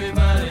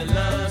 Everybody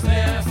loves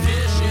their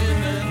fish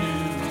in the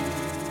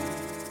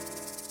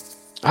news.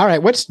 All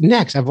right. What's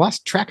next? I've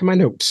lost track of my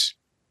notes.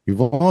 You've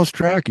lost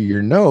track of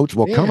your notes.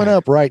 Well, Yeah. Coming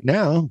up right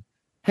now,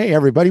 hey,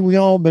 everybody, we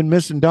all been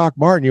missing Doc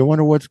Martin. You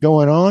wonder what's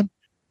going on?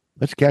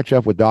 Let's catch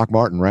up with Doc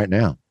Martin right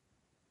now.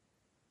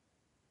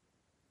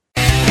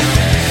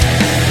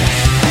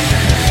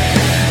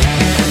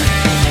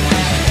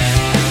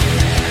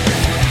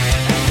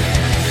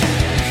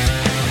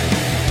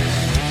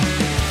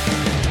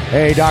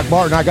 Hey, Doc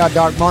Martin. I got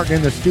Doc Martin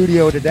in the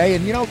studio today.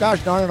 And,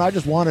 gosh darn it, I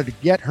just wanted to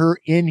get her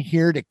in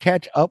here to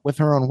catch up with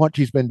her on what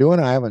she's been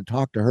doing. I haven't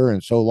talked to her in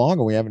so long,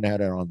 and we haven't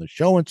had her on the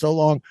show in so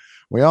long.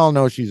 We all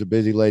know she's a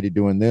busy lady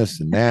doing this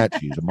and that.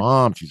 She's a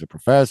mom. She's a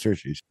professor.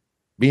 She's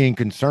being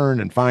concerned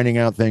and finding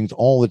out things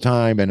all the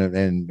time,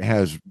 and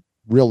has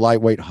real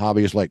lightweight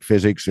hobbies like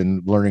physics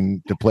and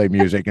learning to play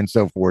music and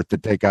so forth to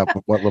take up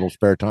what little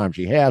spare time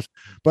she has.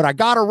 But I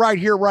got her right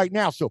here, right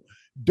now. So,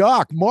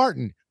 Doc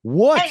Martin,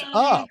 what's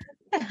up?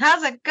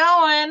 How's it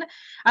going?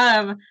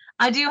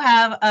 I do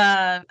have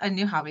a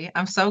new hobby.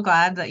 I'm so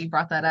glad that you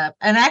brought that up.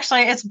 And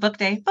actually, it's book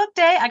day. Book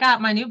day. I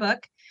got my new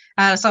book.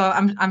 So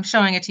I'm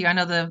showing it to you. I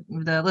know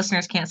the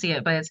listeners can't see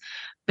it, but it's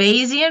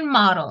Bayesian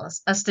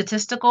Models, a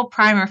statistical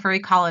primer for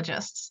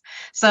ecologists.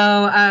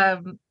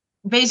 So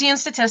Bayesian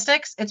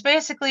statistics, it's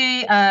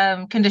basically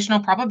conditional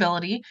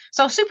probability.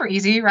 So super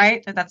easy,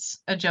 right? That's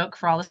a joke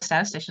for all the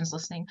statisticians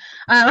listening.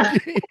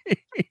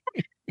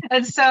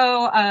 And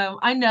so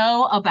I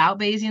know about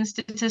Bayesian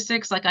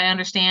statistics, like I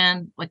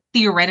understand like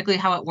theoretically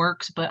how it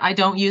works, but I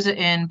don't use it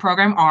in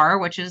Program R,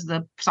 which is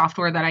the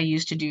software that I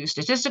use to do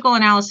statistical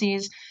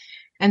analyses.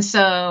 And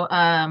so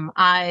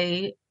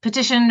I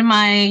petitioned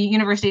my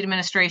university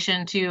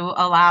administration to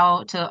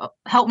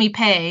help me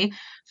pay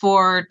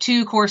for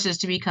 2 courses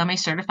to become a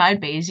certified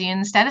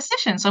Bayesian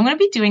statistician. So I'm going to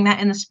be doing that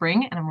in the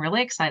spring, and I'm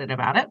really excited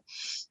about it.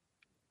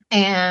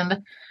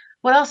 And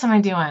what else am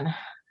I doing?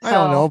 I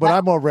don't know, but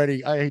I'm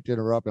already, I hate to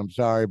interrupt. I'm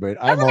sorry, but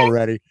I'm okay.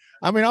 already,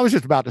 I mean, I was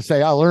just about to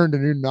say, I learned a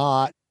new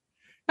knot,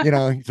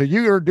 so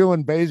you are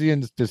doing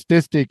Bayesian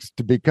statistics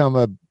to become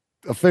a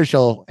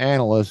official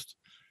analyst.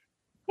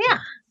 Yeah.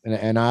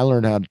 And I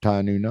learned how to tie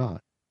a new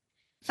knot.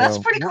 So, that's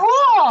pretty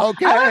cool.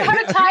 Okay. I learned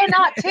how to tie a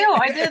knot too.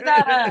 I did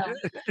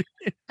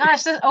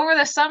that. Over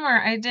the summer,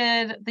 I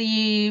did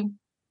the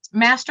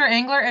Master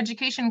Angler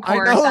Education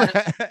course. I know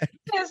that.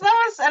 Yes,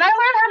 and I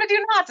learned how to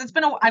do knots. It's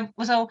been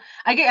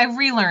I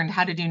relearned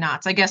how to do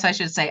knots, I guess I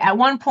should say. At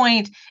one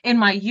point in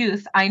my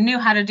youth, I knew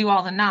how to do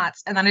all the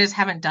knots, and then I just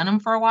haven't done them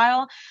for a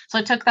while. So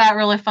I took that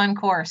really fun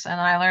course, and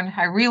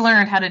I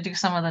relearned how to do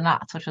some of the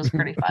knots, which was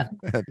pretty fun.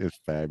 That is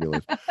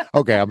fabulous.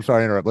 Okay, I'm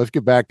sorry to interrupt. Let's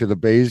get back to the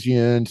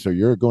Bayesian. So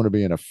you're going to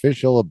be an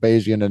official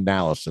Bayesian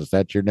analysis.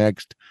 That's your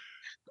next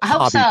I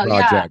hope so.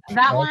 project. Yeah,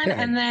 that one.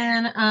 And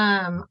then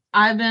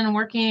I've been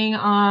working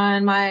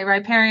on my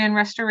riparian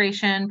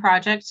restoration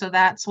project. So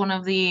that's one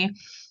of the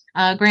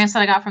grants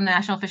that I got from the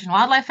National Fish and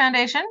Wildlife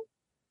Foundation.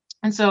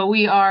 And so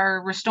we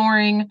are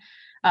restoring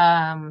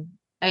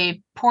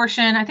a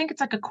portion, I think it's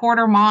like a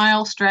 1/4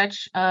 mile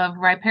stretch of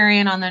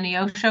riparian on the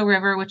Neosho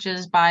River, which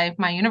is by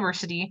my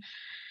university.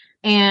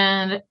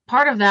 And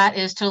part of that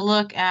is to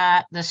look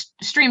at the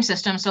stream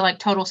system, so like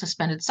total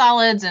suspended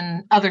solids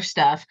and other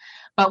stuff.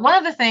 But one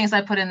of the things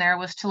I put in there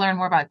was to learn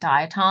more about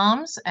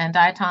diatoms, and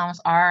diatoms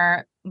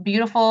are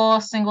beautiful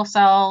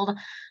single-celled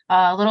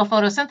little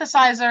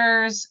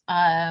photosynthesizers,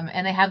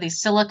 and they have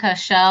these silica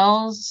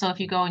shells. So if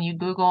you go and you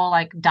Google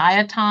like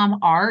diatom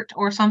art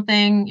or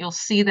something, you'll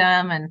see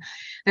them. And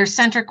there's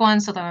centric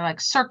ones, so they're like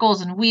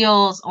circles and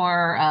wheels,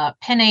 or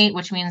pinnate,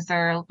 which means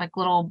they're like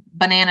little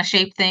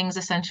banana-shaped things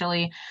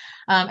essentially.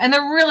 And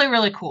they're really,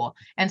 really cool.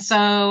 And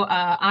so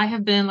I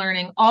have been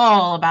learning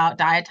all about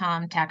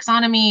diatom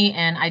taxonomy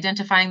and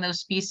identifying those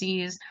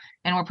species.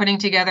 And we're putting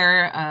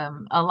together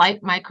a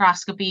light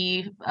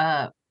microscopy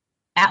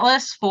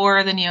atlas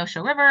for the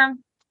Neosho River.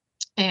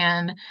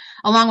 And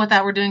along with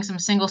that, we're doing some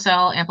single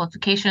cell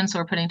amplification. So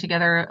we're putting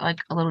together like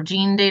a little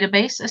gene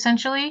database,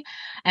 essentially.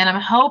 And I'm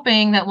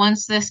hoping that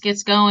once this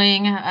gets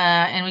going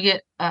and we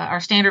get our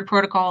standard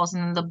protocols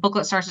and the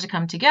booklet starts to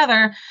come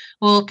together,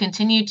 we'll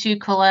continue to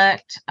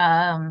collect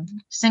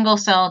single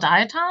cell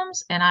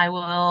diatoms, and I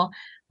will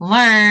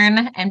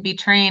learn and be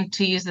trained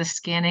to use the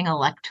scanning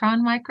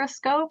electron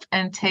microscope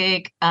and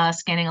take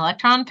scanning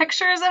electron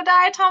pictures of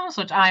diatoms,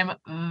 which I'm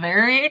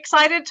very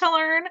excited to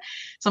learn.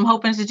 So I'm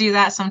hoping to do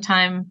that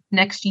sometime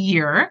next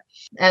year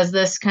as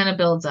this kind of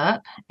builds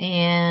up.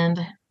 And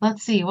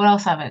let's see, what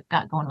else have I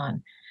got going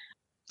on?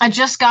 I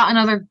just got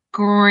another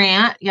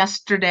grant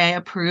yesterday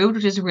approved,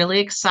 which is really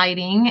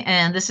exciting.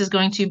 And this is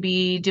going to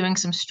be doing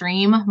some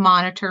stream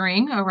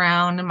monitoring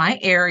around my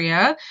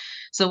area.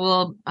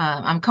 So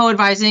I'm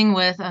co-advising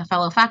with a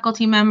fellow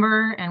faculty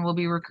member, and we'll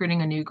be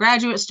recruiting a new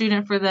graduate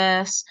student for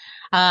this.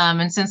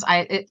 And since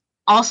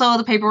also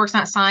the paperwork's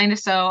not signed,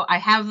 so I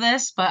have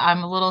this, but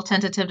I'm a little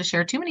tentative to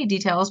share too many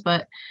details.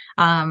 But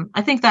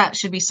I think that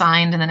should be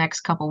signed in the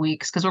next couple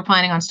weeks because we're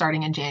planning on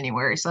starting in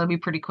January, so it'll be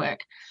pretty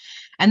quick.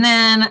 And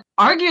then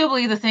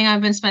arguably the thing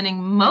I've been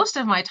spending most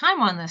of my time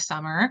on this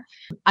summer,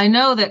 I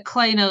know that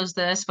Clay knows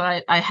this,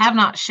 but I have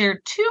not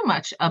shared too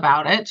much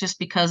about it just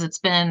because it's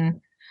been,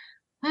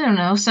 I don't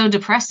know, so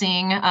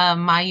depressing.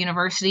 My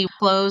university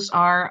closed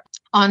our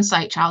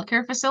on-site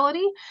childcare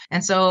facility.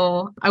 And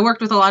so I worked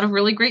with a lot of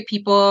really great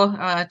people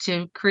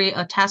to create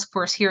a task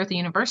force here at the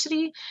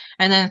university.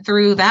 And then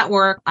through that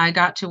work, I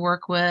got to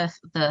work with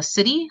the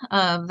city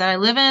that I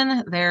live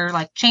in, their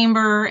like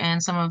chamber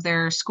and some of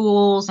their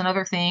schools and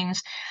other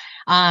things.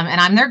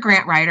 And I'm their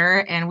grant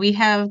writer, and we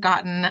have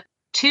gotten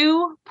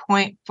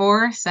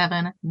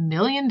 $2.47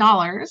 million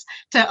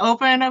to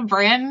open a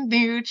brand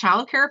new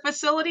childcare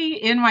facility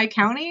in my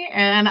county.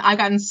 And I've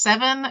gotten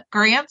 7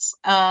 grants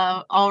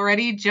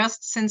already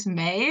just since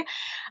May.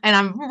 And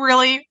I'm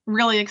really,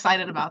 really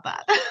excited about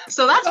that.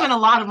 So that's been a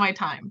lot of my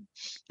time.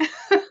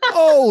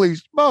 Holy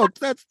smokes.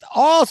 That's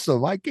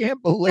awesome. I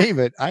can't believe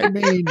it. I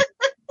mean,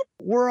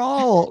 we're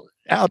all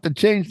out to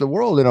change the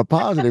world in a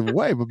positive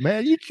way. But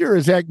man, you sure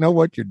as heck know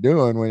what you're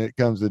doing when it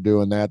comes to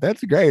doing that.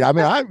 That's great. I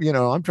mean,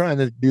 I'm trying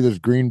to do this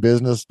green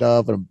business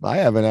stuff, and I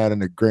haven't had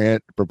a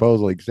grant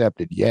proposal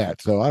accepted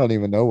yet. So I don't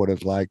even know what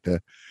it's like to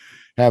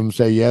have them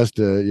say yes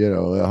to,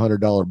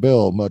 $100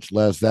 bill, much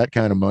less that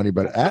kind of money.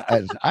 But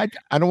I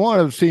don't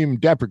want to seem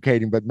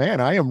deprecating, but man,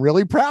 I am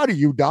really proud of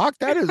you, Doc.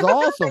 That is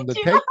awesome to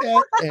take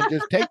that and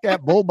just take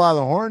that bull by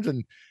the horns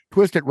and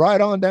twist it right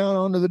on down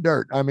onto the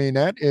dirt. I mean,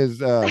 that is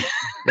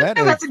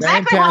That's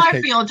exactly how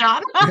I feel,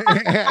 John.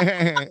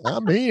 I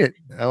mean it.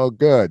 Oh,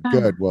 good.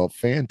 Well,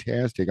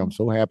 fantastic. I'm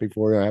so happy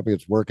for you. I'm happy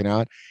it's working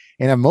out.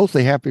 And I'm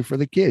mostly happy for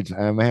the kids.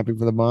 I'm happy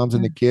for the moms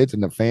and the kids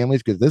and the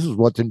families, because this is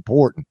what's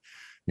important.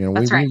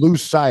 We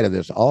lose sight of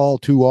this all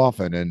too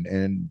often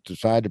and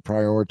decide to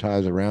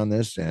prioritize around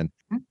this. And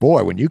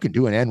boy, when you can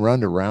do an end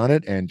run around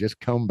it and just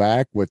come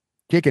back with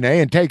kicking A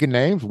and taking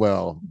names,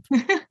 well,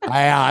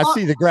 I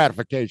see the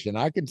gratification.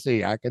 I can see.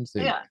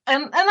 Yeah.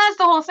 And that's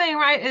the whole thing,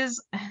 right?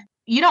 Is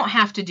you don't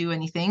have to do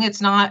anything. It's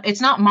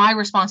not my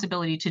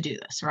responsibility to do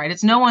this, right?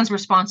 It's no one's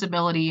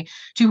responsibility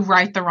to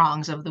right the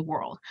wrongs of the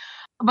world.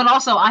 But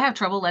also I have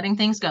trouble letting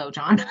things go,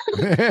 John.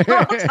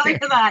 I'll tell you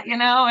that,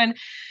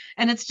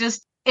 and it's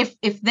just,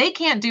 if they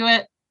can't do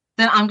it,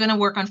 then I'm going to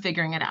work on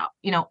figuring it out.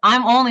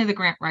 I'm only the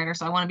grant writer,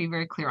 so I want to be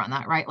very clear on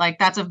that, right? Like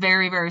that's a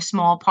very, very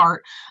small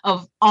part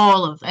of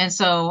all of. And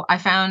so I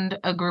found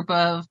a group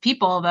of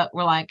people that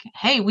were like,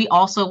 hey, we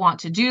also want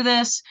to do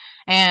this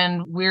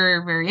and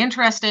we're very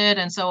interested.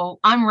 And so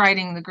I'm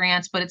writing the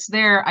grants, but it's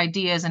their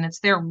ideas and it's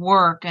their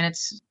work. And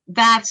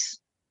that's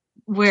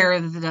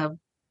where the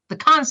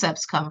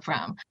concepts come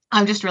from.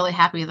 I'm just really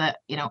happy that,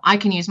 I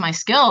can use my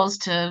skills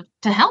to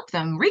help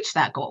them reach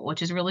that goal,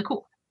 which is really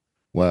cool.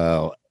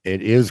 Well,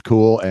 it is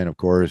cool. And of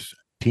course,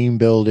 team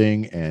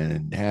building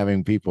and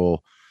having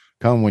people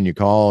come when you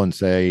call and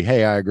say,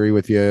 hey, I agree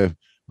with you.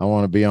 I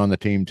want to be on the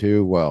team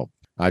too. Well,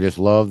 I just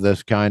love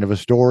this kind of a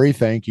story.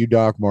 Thank you,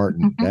 Doc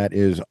Martin. That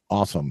is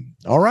awesome.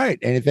 All right.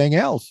 Anything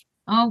else?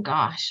 Oh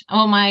gosh.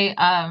 Oh,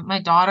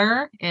 my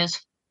daughter is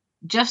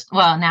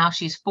now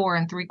she's 4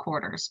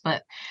 3/4,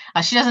 but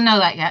she doesn't know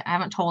that yet. I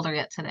haven't told her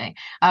yet today.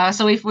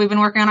 So we've been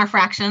working on our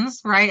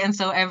fractions, right? And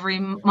so every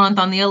month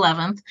on the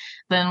 11th,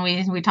 then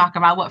we talk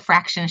about what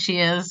fraction she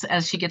is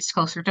as she gets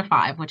closer to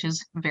 5, which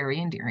is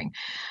very endearing.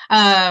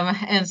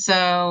 And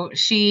so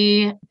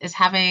she is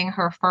having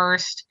her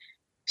first.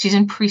 She's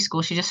in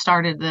preschool. She just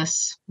started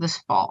this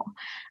fall.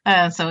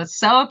 So it's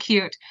so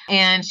cute.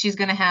 And she's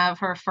going to have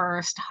her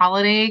first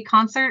holiday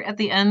concert at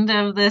the end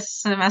of this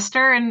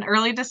semester in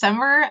early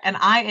December. And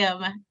I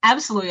am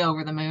absolutely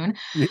over the moon.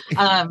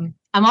 I'm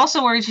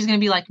also worried she's going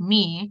to be like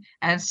me.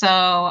 And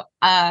so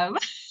when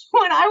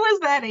I was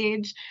that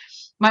age,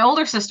 my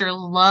older sister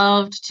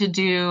loved to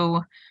do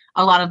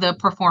a lot of the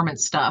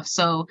performance stuff.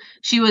 So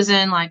she was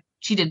in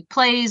she did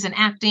plays and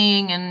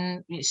acting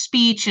and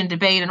speech and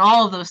debate and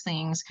all of those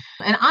things.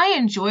 And I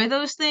enjoy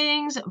those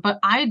things, but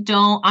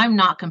I'm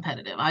not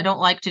competitive. I don't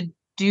like to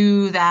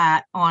do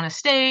that on a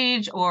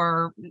stage,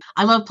 or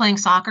I love playing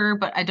soccer,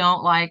 but I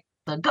don't like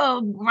the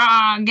go,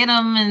 rah, get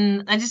them.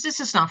 And it's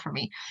just not for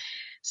me.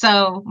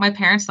 So my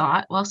parents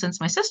thought, well,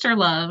 since my sister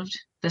loved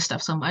this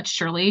stuff so much,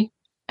 surely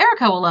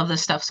Erica will love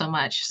this stuff so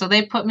much. So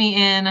they put me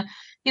in,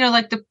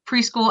 the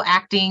preschool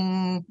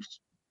acting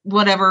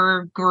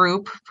whatever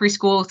group,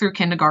 preschool through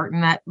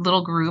kindergarten, that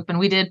little group. And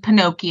we did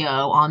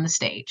Pinocchio on the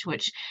stage,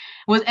 which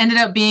ended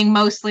up being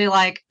mostly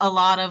like a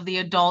lot of the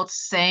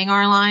adults saying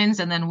our lines.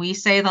 And then we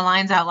say the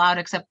lines out loud,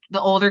 except the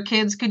older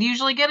kids could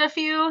usually get a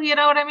few, you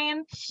know what I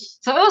mean?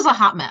 So it was a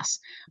hot mess,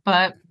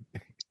 but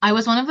I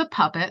was one of the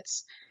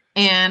puppets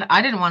and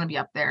I didn't want to be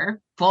up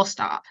there, full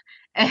stop.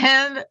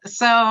 And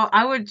so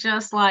I would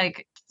just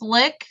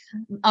flick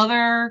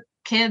other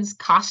kids'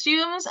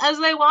 costumes as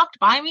they walked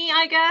by me,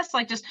 I guess,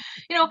 just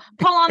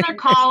pull on their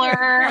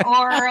collar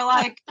or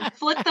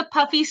flick the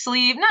puffy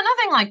sleeve.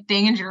 Nothing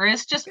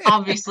dangerous, just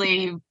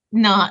obviously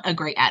not a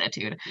great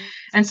attitude.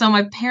 And so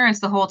my parents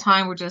the whole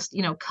time were just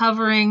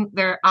covering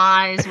their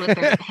eyes with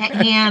their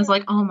hands,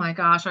 oh my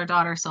gosh, our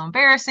daughter's so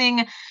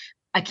embarrassing,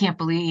 I can't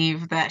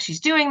believe that she's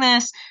doing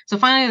this. So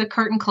finally the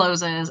curtain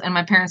closes and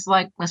my parents are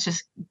like, let's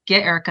just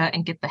get Erica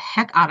and get the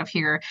heck out of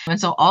here. And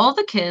so all of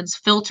the kids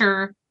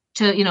filter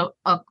to,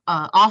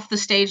 off the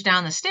stage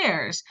down the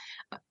stairs,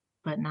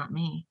 but not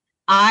me.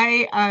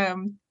 I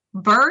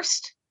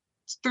burst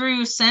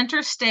through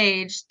center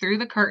stage through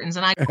the curtains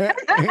and I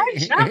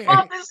jump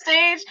off the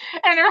stage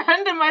and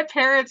run to my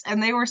parents,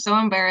 and they were so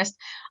embarrassed.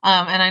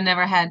 And I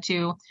never had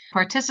to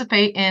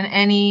participate in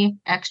any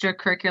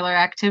extracurricular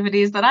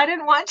activities that I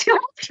didn't want to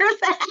after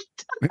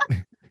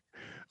that.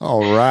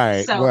 All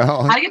right. So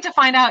well, I get to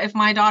find out if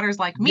my daughter's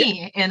like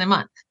me in a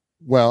month.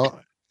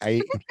 Well,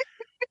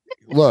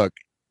 look,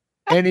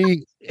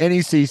 any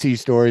CC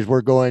stories,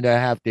 we're going to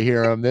have to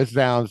hear them. This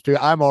sounds too,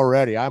 I'm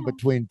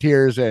between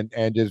tears and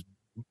just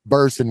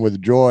bursting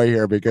with joy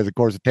here, because of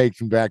course it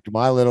takes me back to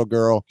my little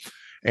girl,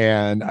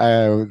 and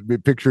I was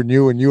picturing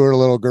you when you were a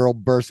little girl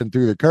bursting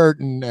through the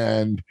curtain,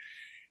 and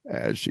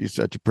she's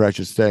such a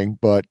precious thing.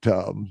 But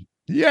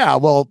yeah,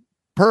 well,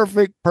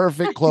 perfect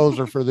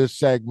closer for this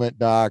segment,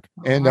 Doc.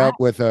 End up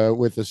with the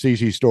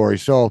CC story.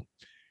 So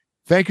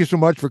thank you so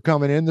much for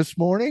coming in this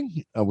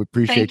morning. We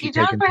appreciate Thank you,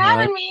 John, taking for time.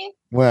 having me.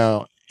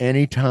 Well,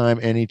 anytime.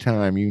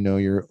 You know,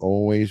 you're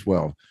always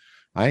well.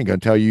 I ain't gonna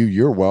tell you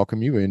you're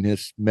welcome. You in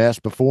this mess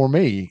before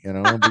me, you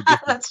know.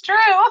 That's true.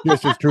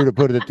 Just as true to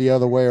put it the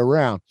other way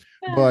around.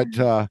 But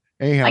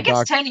anyhow, I guess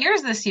Doc, 10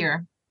 years this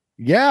year.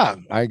 yeah,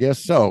 I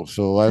guess so.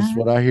 So that's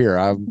what I hear.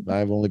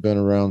 I've only been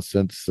around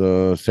since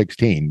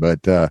 16,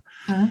 but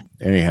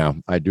anyhow,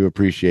 I do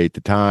appreciate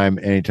the time.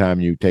 Anytime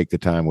you take the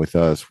time with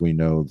us, we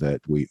know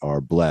that we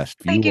are blessed.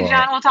 Thank you,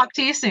 John. We'll talk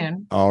to you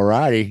soon. All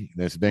righty.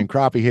 This has been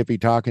Crappie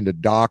Hippie talking to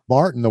Doc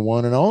Martin, the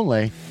one and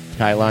only.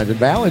 Tight Lines and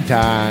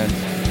Valentine's.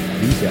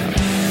 Peace out.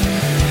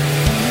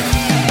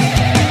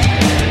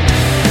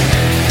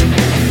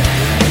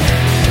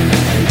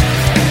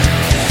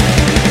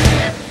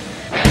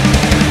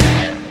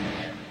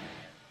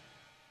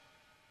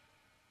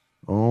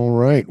 All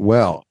right.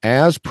 Well,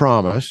 as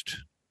promised,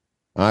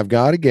 I've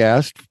got a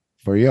guest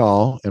for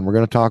y'all, and we're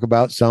going to talk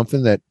about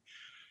something that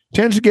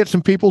tends to get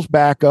some people's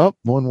back up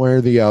one way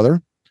or the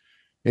other.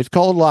 It's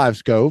called Live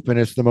Scope, and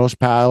it's the most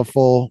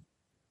powerful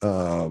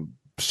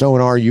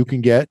sonar you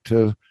can get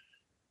to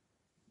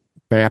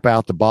map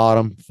out the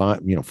bottom,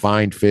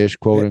 find fish,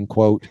 quote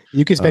unquote.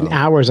 You can spend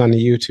hours on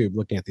the YouTube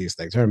looking at these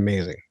things. They're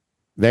amazing.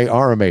 They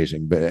are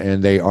amazing,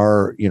 and they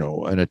are,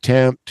 an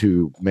attempt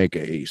to make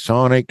a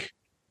sonic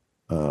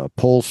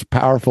pulse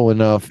powerful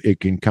enough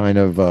it can kind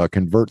of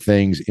convert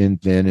things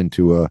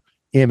into a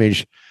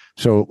image.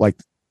 So like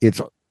it's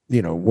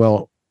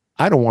well,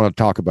 I don't want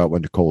to talk about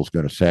what Nicole's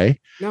going to say.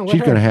 No,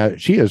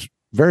 she is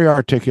very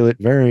articulate,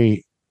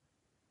 very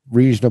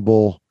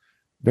reasonable,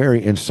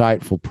 very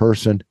insightful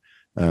person.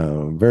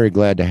 Very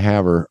glad to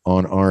have her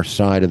on our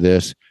side of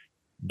this.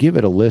 Give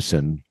it a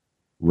listen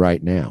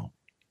right now.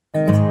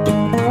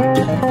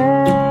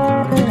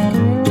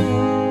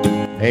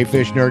 Hey,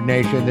 Fish Nerd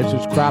Nation, this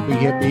is Crappie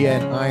Hippie,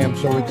 and I am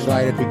so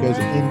excited because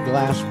in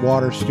Glass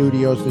Water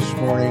Studios this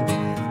morning,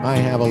 I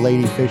have a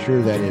lady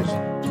fisher that is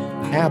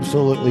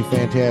absolutely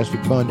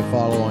fantastic, fun to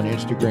follow on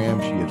Instagram.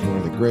 She is one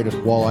of the greatest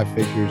walleye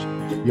fishers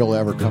you'll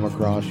ever come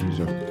across. She's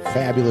a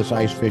fabulous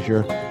ice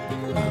fisher.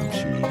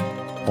 She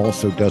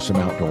also does some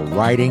outdoor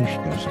writing. She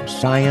does some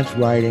science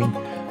writing.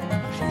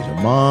 She's a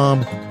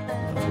mom,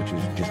 which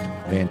is just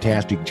a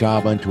fantastic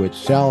job unto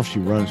itself. She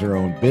runs her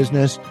own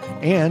business,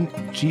 and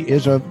she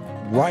is a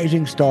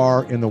rising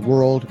star in the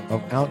world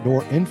of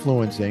outdoor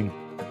influencing.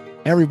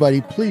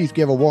 Everybody, please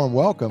give a warm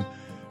welcome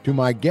to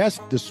my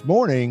guest this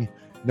morning,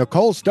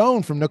 Nicole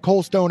Stone from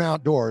Nicole Stone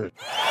Outdoors.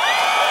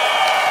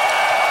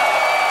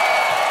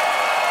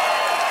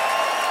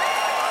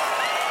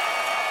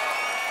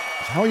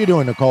 How are you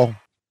doing, Nicole?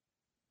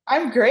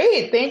 I'm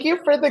great. Thank you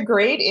for the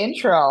great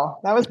intro.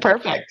 That was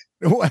perfect.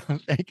 Well,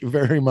 thank you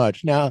very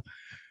much. Now,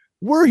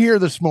 we're here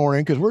this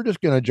morning because we're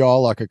just going to jaw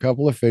like a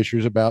couple of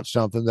fishers about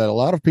something that a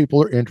lot of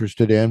people are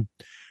interested in.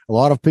 A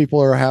lot of people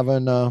are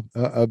having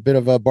a bit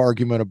of a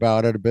argument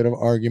about it.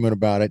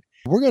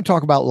 We're going to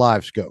talk about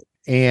live scope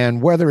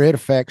and whether it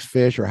affects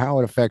fish or how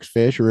it affects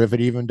fish or if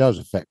it even does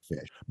affect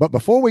fish. But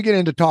before we get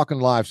into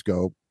talking live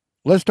scope,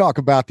 let's talk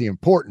about the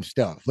important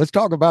stuff. Let's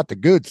talk about the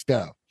good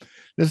stuff.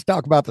 Let's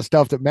talk about the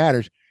stuff that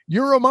matters.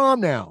 You're a mom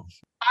now.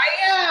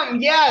 I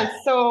am, yes.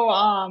 So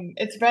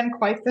it's been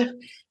I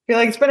feel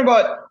like it's been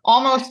about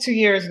almost 2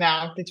 years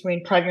now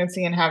between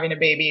pregnancy and having a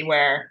baby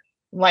where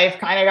life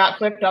kind of got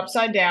flipped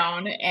upside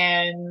down.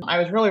 And I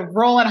was really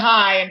rolling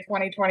high in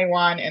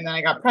 2021. And then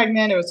I got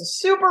pregnant. It was a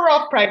super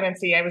rough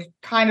pregnancy. I was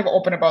kind of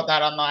open about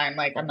that online.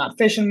 Like, I'm not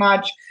fishing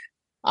much.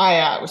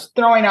 I was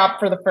throwing up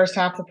for the first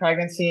half of the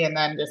pregnancy and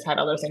then just had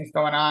other things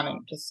going on.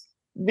 And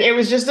it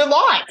was just a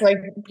lot. Like,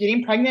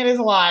 getting pregnant is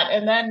a lot.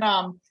 And then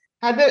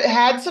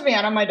had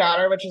Savannah, my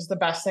daughter, which is the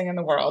best thing in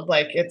the world.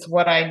 Like, it's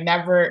what I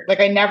never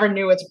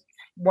knew it's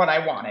what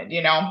I wanted,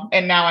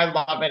 and now I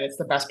love it. It's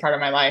the best part of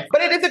my life,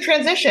 but it is a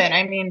transition.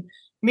 I mean,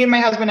 me and my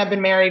husband have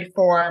been married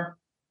for,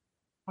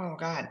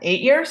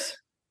 8 years.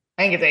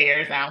 I think it's 8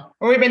 years now.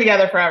 We've been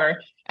together forever.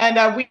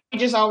 And we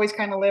just always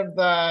kind of lived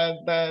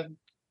the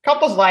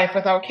couple's life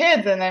without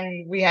kids. And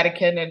then we had a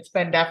kid, and it's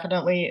been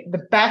definitely the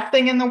best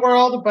thing in the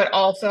world, but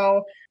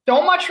also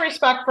so much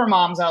respect for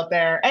moms out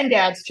there and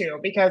dads too,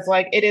 because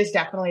like it is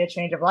definitely a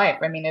change of life.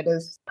 I mean, it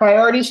is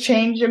priorities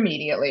change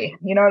immediately.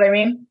 You know what I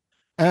mean?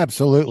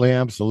 Absolutely.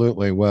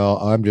 Absolutely. Well,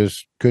 I'm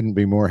just couldn't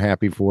be more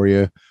happy for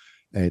you.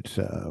 It's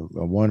a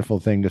wonderful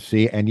thing to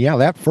see. And yeah,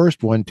 that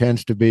first one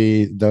tends to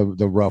be the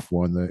rough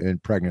one in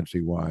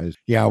pregnancy wise.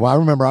 Yeah. Well, I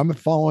remember I'm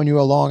following you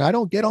along. I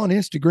don't get on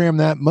Instagram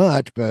that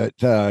much, but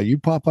you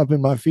pop up in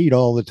my feed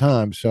all the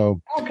time.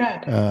 So, good.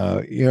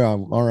 Our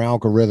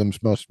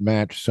algorithms must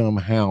match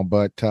somehow.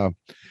 But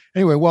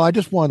anyway, well, I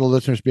just wanted the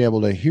listeners to be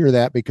able to hear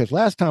that because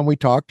last time we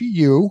talked to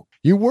you,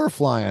 you were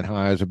flying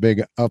high as a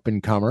big up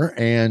and comer.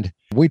 And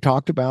we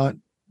talked about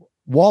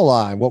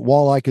walleye, what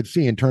walleye could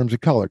see in terms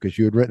of color, because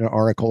you had written an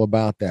article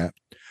about that.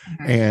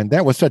 Mm-hmm. And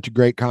that was such a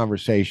great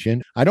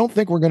conversation. I don't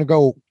think we're going to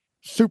go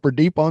super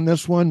deep on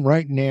this one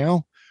right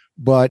now,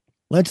 but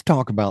Let's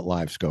talk about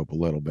LiveScope a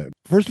little bit.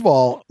 First of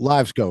all,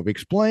 LiveScope.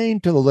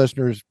 Explain to the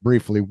listeners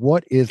briefly,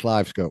 what is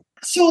LiveScope?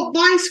 So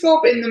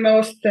LiveScope in the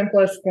most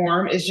simplest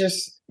form is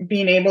just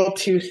being able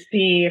to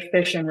see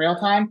fish in real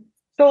time.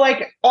 So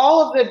like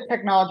all of the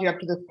technology up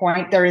to this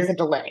point, there is a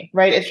delay,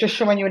 right? It's just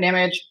showing you an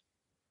image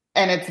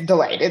and it's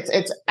delayed.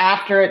 It's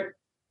after it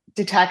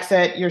detects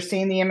it, you're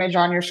seeing the image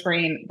on your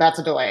screen, that's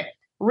a delay.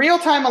 Real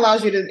time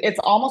allows you to, it's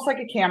almost like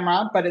a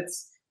camera, but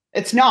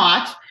it's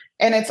not.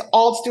 And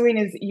all it's doing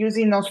is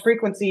using those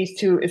frequencies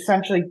to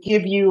essentially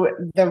give you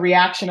the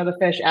reaction of the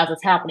fish as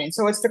it's happening.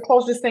 So it's the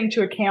closest thing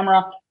to a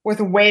camera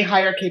with way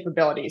higher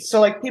capabilities.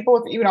 So like people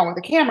with, with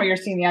a camera, you're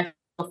seeing the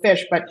actual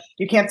fish, but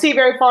you can't see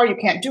very far. You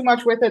can't do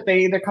much with it.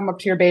 They either come up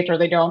to your bait or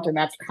they don't. And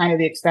that's kind of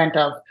the extent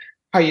of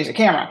how you use a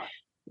camera.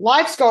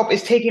 LiveScope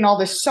is taking all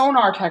this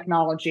sonar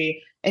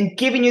technology and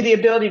giving you the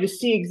ability to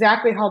see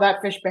exactly how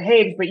that fish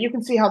behaves, but you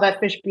can see how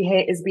that fish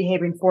is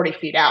behaving 40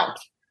 feet out.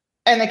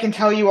 And it can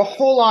tell you a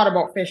whole lot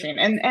about fishing.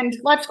 And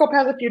LiveScope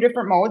has a few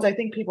different modes. I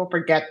think people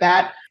forget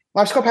that.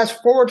 LiveScope has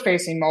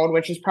forward-facing mode,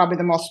 which is probably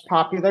the most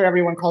popular.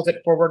 Everyone calls it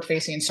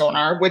forward-facing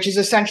sonar, which is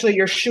essentially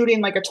you're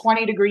shooting like a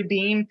 20-degree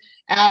beam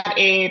at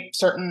a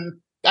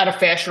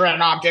fish or at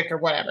an object or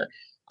whatever.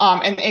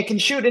 And it can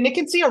shoot and it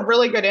can see a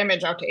really good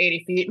image out to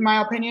 80 feet, in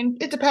my opinion.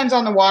 It depends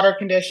on the water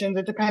conditions.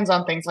 It depends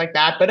on things like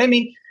that. But I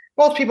mean,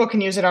 most people can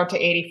use it out to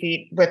 80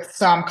 feet with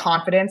some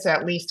confidence,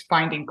 at least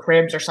finding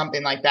cribs or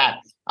something like that.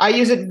 I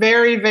use it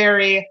very,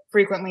 very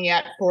frequently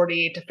at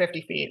 40 to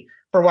 50 feet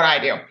for what I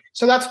do.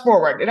 So that's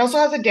forward. It also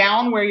has a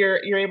down where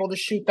you're able to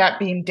shoot that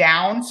beam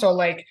down. So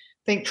like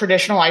think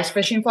traditional ice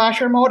fishing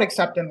flasher mode,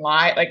 except in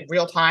like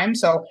real time.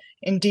 So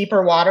in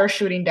deeper water,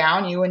 shooting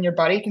down, you and your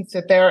buddy can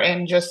sit there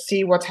and just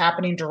see what's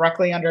happening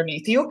directly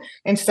underneath you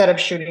instead of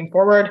shooting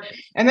forward.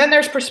 And then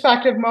there's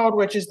perspective mode,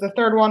 which is the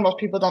third one most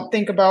people don't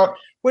think about,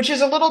 which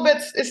is a little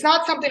bit, it's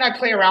not something I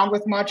play around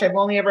with much. I've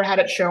only ever had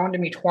it shown to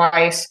me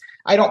twice.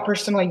 I don't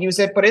personally use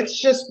it, but it's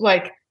just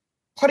like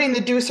putting the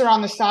deucer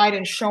on the side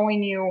and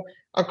showing you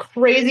a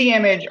crazy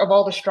image of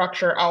all the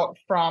structure out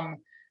from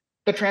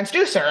the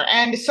transducer.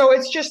 And so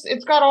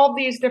it's got all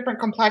these different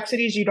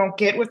complexities you don't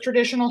get with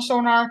traditional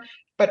sonar,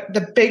 but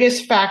the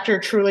biggest factor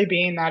truly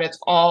being that it's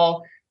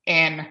all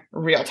in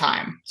real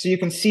time. So you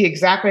can see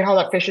exactly how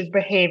that fish is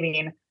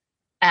behaving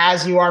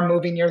as you are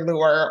moving your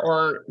lure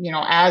or,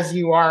 as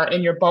you are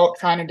in your boat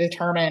trying to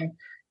determine,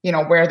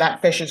 where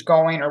that fish is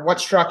going or what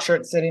structure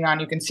it's sitting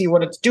on. You can see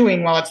what it's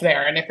doing while it's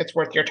there and if it's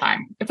worth your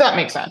time, if that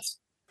makes sense.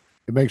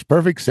 It makes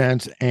perfect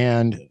sense.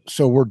 And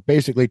so we're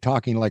basically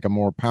talking like a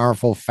more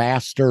powerful,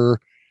 faster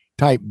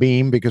type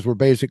beam because we're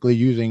basically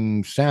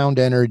using sound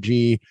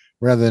energy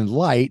rather than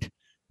light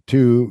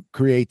to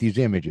create these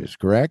images,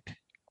 correct?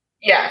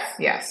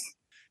 Yes.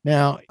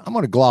 Now, I'm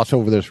going to gloss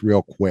over this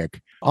real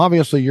quick.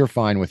 Obviously, you're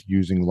fine with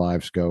using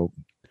LiveScope.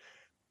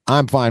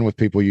 I'm fine with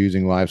people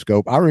using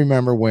LiveScope. I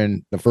remember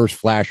when the first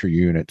flasher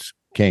units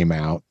came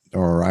out,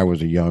 or I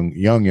was a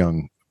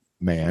young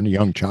man, a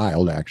young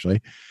child,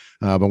 actually.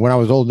 But when I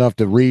was old enough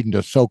to read and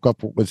to soak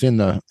up what was in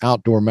the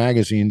outdoor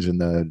magazines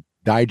and the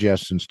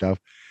digests and stuff,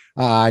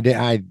 I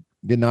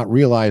did not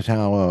realize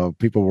how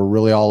people were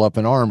really all up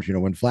in arms,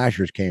 when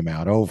flashers came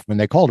out. When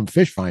they called them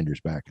fish finders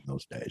back in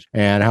those days,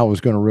 and how it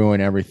was going to ruin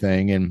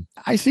everything. And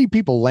I see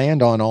people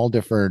land on all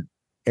different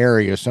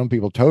areas. Some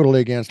people totally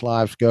against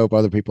LiveScope.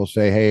 Other people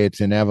say, hey, it's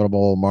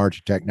inevitable, march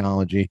of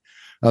technology.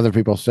 Other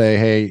people say,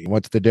 hey,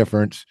 what's the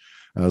difference?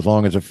 As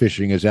long as the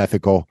fishing is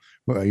ethical,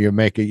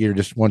 you're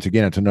just, once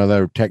again, it's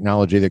another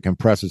technology that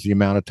compresses the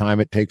amount of time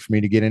it takes for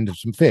me to get into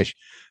some fish.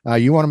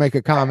 You want to make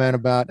a comment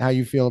about how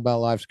you feel about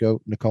LiveScope,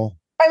 Nicole?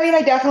 I mean,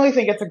 I definitely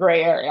think it's a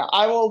gray area.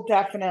 I'm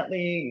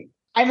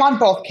on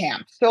both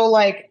camps. So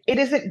like, it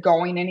isn't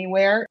going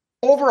anywhere.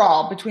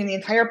 Overall, between the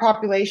entire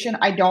population,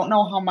 I don't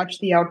know how much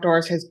the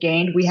outdoors has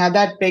gained. We had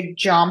that big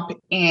jump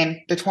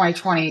in the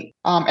 2020.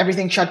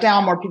 Everything shut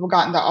down, more people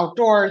got into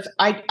outdoors.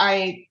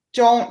 I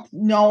don't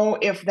know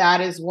if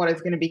that is what is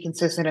going to be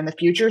consistent in the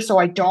future. So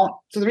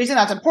the reason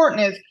that's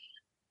important is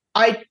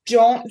I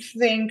don't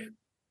think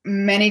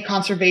many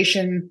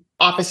conservation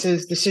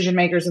offices, decision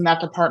makers in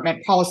that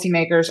department,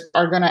 policymakers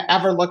are going to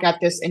ever look at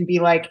this and be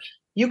like,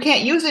 you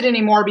can't use it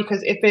anymore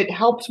because if it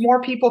helps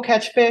more people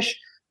catch fish,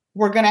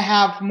 we're going to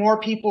have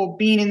more people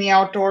being in the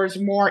outdoors,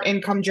 more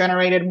income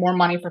generated, more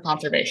money for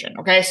conservation.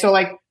 Okay. So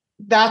like,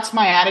 that's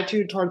my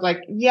attitude towards like,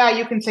 yeah,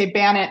 you can say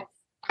ban it.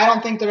 I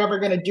don't think they're ever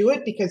going to do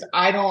it because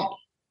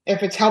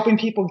if it's helping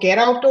people get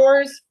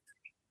outdoors,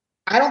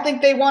 I don't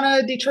think they want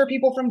to deter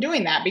people from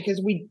doing that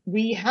because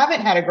we haven't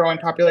had a growing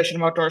population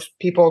of outdoors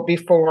people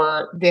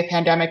before the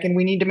pandemic. And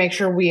we need to make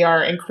sure we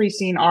are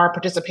increasing our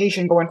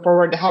participation going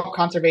forward to help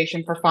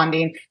conservation for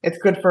funding. It's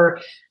good for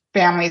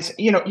families.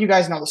 You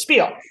guys know the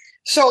spiel.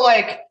 So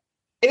like,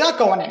 it's not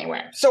going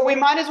anywhere. So we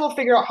might as well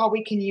figure out how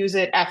we can use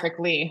it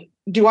ethically.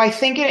 Do I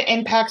think it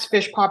impacts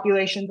fish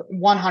populations?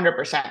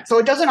 100%. So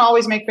it doesn't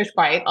always make fish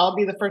bite. I'll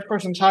be the first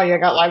person to tell you I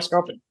got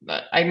LiveScope.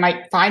 I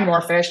might find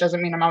more fish.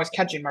 Doesn't mean I'm always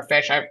catching more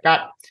fish. I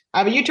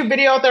have a YouTube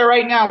video out there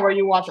right now where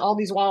you watch all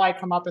these walleye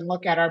come up and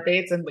look at our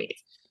baits and leave.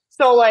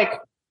 So like,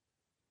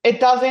 it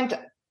doesn't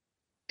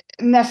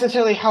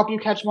necessarily help you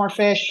catch more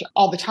fish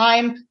all the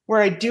time.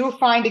 Where I do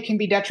find it can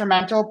be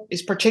detrimental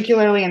is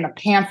particularly in the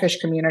panfish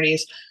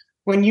communities.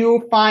 When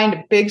you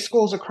find big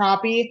schools of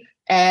crappie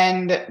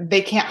and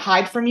they can't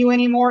hide from you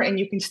anymore and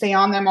you can stay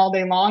on them all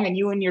day long and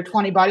you and your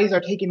 20 buddies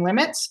are taking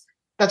limits,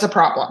 that's a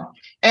problem.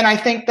 And I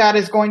think that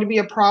is going to be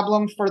a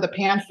problem for the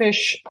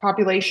panfish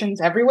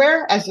populations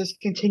everywhere as this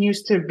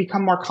continues to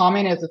become more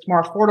common, as it's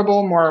more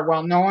affordable, more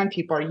well-known,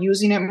 people are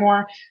using it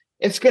more.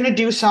 It's going to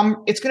do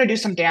some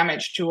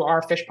damage to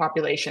our fish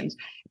populations.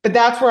 But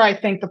that's where I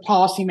think the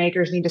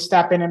policymakers need to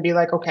step in and be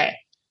like, okay,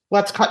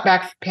 let's cut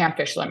back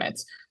panfish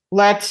limits.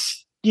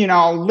 Let's,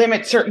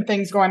 limit certain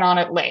things going on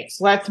at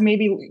lakes. Let's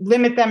maybe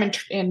limit them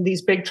in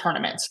these big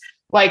tournaments.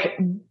 Like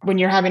when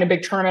you're having a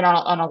big tournament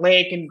on a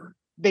lake and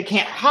they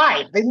can't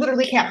hide. They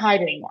literally can't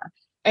hide anymore.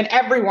 And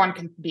everyone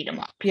can beat them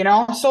up,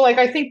 So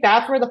I think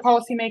that's where the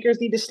policymakers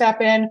need to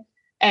step in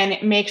and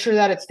make sure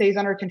that it stays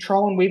under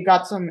control. And we've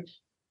got some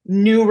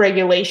new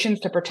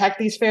regulations to protect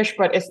these fish,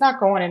 but it's not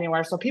going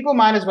anywhere. So people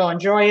might as well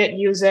enjoy it,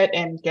 use it,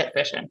 and get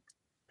fishing.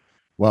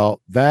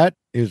 Well, that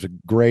is a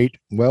great,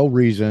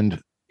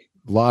 well-reasoned,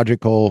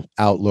 logical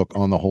outlook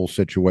on the whole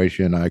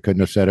situation. I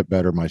couldn't have said it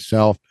better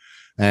myself.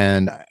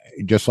 And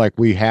just like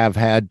we have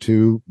had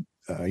to,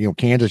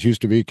 Kansas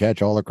used to be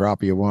catch all the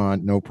crappie you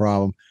want, no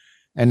problem.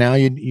 And now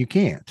you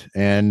can't.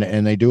 And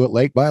they do it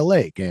lake by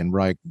lake. And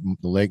right,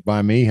 the lake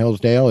by me,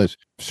 Hillsdale, is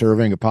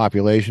serving a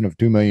population of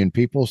 2 million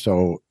people.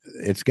 So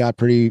it's got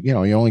pretty, you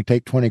only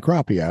take 20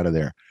 crappie out of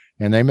there.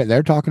 And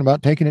they're talking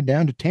about taking it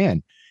down to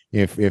 10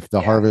 if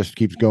the harvest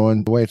keeps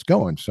going the way it's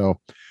going. So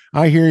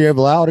I hear you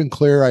loud and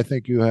clear. I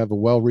think you have a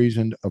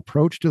well-reasoned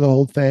approach to the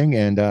whole thing.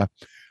 And I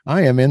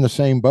am in the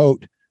same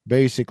boat,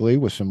 basically,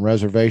 with some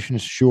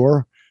reservations,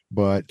 sure.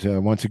 But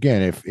once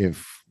again,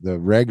 if the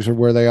regs are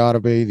where they ought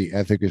to be, the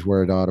ethic is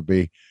where it ought to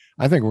be,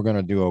 I think we're going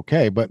to do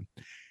okay. But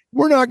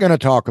we're not going to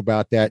talk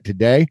about that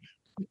today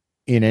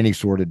in any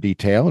sort of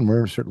detail. And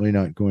we're certainly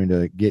not going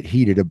to get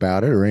heated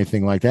about it or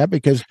anything like that,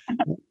 because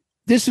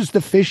this is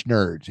the Fish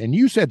Nerds. And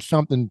you said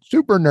something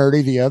super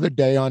nerdy the other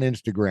day on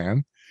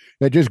Instagram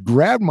that just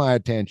grabbed my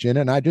attention.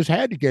 And I just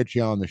had to get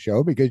you on the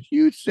show because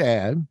you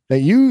said that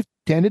you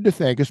tended to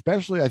think,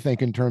 especially I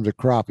think in terms of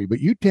crappie, but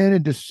you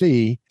tended to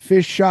see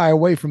fish shy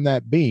away from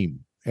that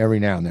beam every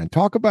now and then.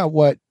 Talk about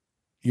what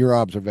your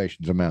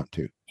observations amount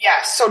to.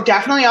 Yes, so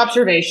definitely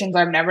observations.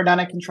 I've never done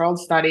a controlled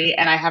study,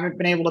 and I haven't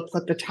been able to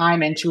put the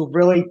time into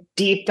really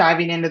deep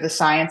diving into the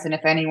science and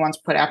if anyone's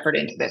put effort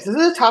into this. This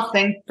is a tough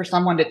thing for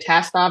someone to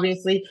test,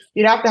 obviously.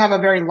 You'd have to have a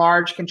very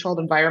large controlled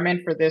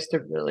environment for this to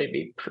really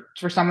be,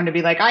 for someone to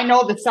be like, I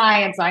know the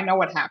science, I know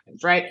what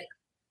happens, right?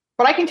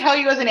 But I can tell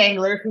you as an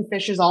angler who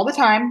fishes all the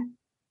time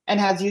and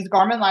has used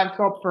Garmin Live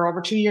Scope for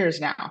over 2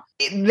 years now,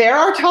 there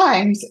are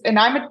times, and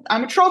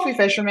I'm a trophy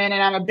fisherman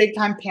and I'm a big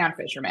time pan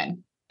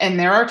fisherman. And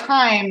there are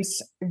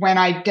times when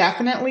I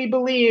definitely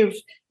believe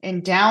in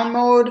down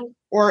mode,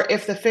 or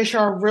if the fish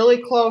are really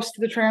close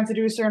to the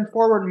transducer and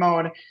forward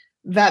mode,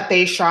 that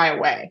they shy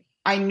away.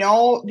 I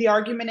know the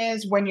argument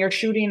is when you're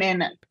shooting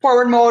in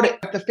forward mode,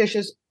 if the fish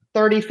is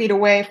 30 feet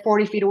away,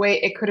 40 feet away,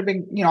 it could have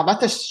been,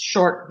 that's a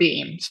short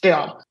beam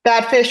still.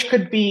 That fish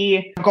could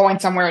be going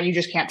somewhere and you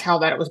just can't tell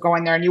that it was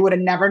going there. And you would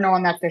have never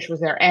known that fish was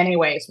there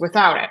anyways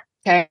without it.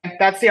 Okay.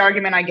 That's the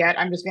argument I get.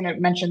 I'm just going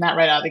to mention that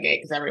right out of the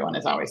gate because everyone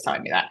is always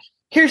telling me that.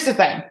 Here's the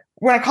thing.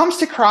 When it comes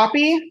to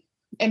crappie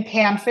and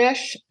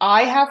panfish,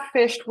 I have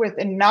fished with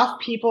enough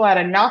people at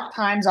enough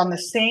times on the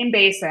same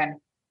basin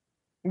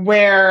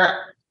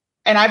where,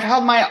 and I've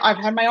had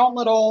my own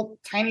little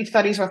tiny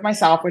studies with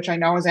myself, which I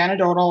know is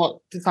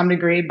anecdotal to some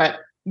degree, but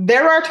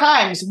there are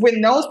times when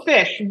those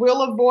fish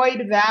will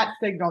avoid that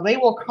signal. They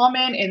will come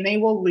in and they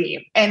will leave.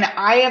 And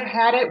I have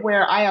had it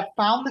where I have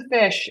found the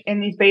fish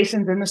in these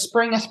basins in the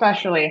spring,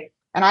 especially,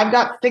 and I've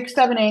got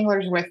 6-7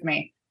 anglers with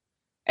me.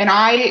 And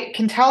I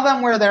can tell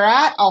them where they're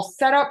at. I'll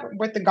set up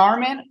with the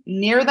Garmin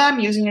near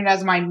them, using it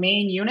as my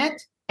main unit,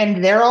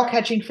 and they're all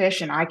catching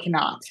fish and I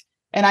cannot.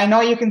 And I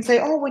know you can say,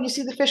 oh, when you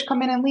see the fish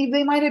come in and leave,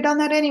 they might have done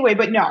that anyway,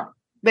 but no,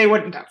 they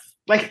wouldn't have.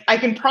 I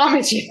can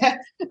promise you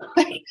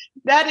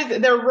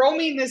that they're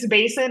roaming this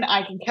basin.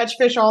 I can catch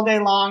fish all day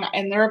long.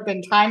 And there have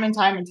been time and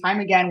time and time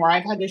again where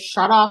I've had to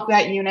shut off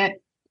that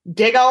unit,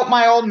 dig out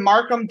my old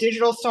Markham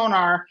digital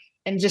sonar,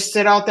 and just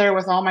sit out there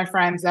with all my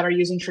friends that are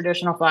using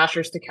traditional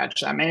flashers to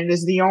catch them. And it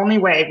is the only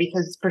way,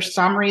 because for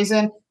some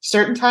reason,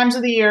 certain times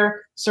of the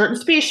year, certain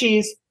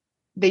species,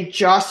 they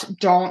just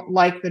don't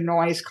like the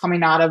noise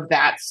coming out of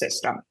that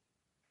system.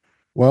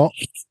 Well,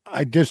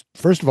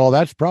 first of all,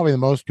 that's probably the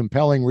most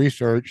compelling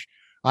research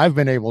I've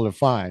been able to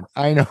find.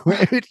 I know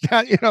it's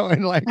not,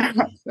 and like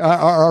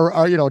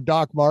our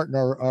Doc Martin,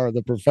 our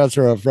the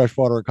professor of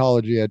freshwater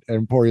ecology at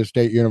Emporia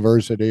State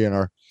University, and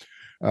our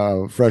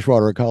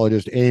freshwater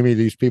ecologist Amy,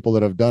 these people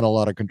that have done a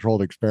lot of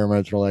controlled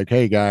experiments are like,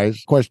 hey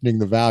guys, questioning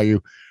the value.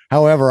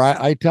 However,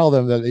 I tell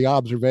them that the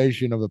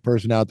observation of the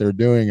person out there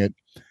doing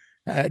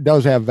it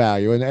does have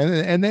value,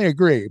 and they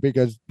agree,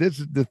 because this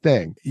is the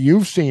thing.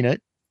 You've seen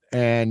it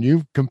and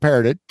you've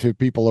compared it to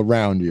people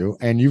around you,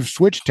 and you've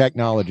switched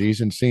technologies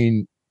and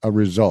seen a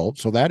result.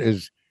 So that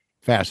is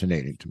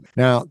fascinating to me.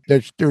 Now,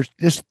 there's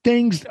just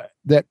things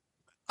that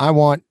I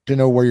want to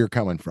know where you're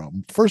coming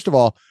from. First of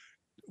all,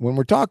 when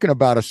we're talking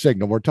about a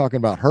signal, we're talking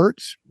about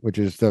hertz, which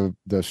is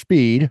the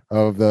speed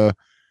of the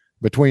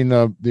between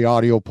the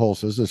audio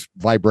pulses, this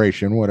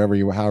vibration, however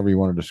you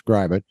want to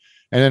describe it.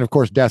 And then, of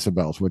course,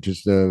 decibels, which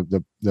is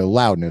the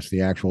loudness,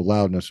 the actual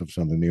loudness of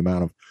something, the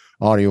amount of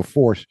audio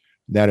force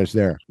that is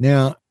there.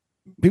 Now,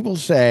 people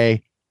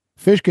say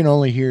fish can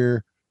only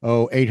hear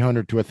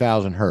 800 to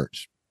 1,000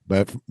 hertz,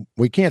 but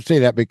we can't say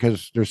that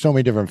because there's so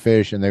many different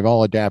fish and they've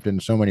all adapted in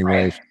so many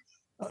ways.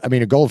 I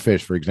mean, a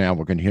goldfish, for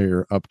example, can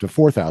hear up to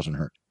 4,000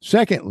 hertz.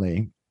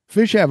 Secondly,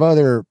 fish have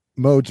other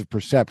modes of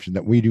perception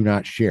that we do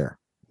not share.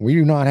 We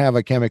do not have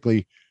a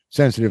chemically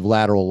sensitive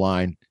lateral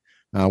line.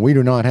 We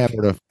do not have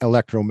the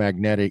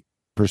electromagnetic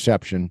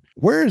perception.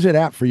 Where is it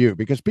at for you?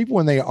 Because people,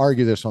 when they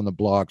argue this on the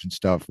blogs and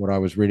stuff, what I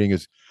was reading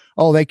is,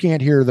 they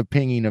can't hear the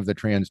pinging of the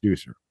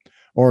transducer,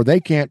 or they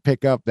can't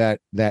pick up that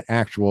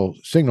actual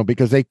signal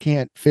because they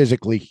can't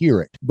physically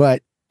hear it.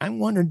 But I'm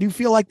wondering, do you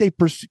feel like do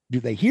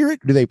they hear it?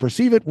 Do they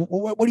perceive it?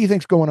 What do you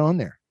think's going on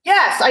there?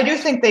 Yes, I do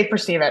think they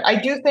perceive it. I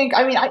do think,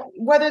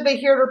 whether they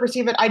hear it or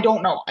perceive it, I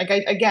don't know.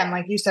 Again,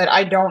 like you said,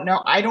 I don't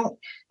know.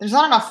 There's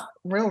not enough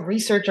real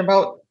research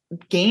about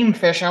game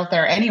fish out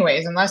there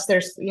anyways, unless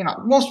there's,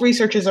 most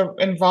research is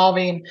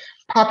involving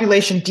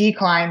population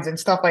declines and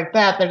stuff like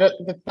that. There's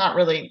not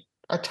really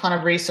a ton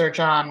of research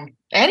on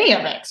any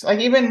of it. Like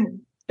even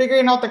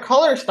figuring out the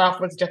color stuff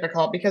was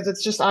difficult because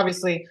it's just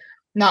obviously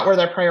not where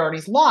their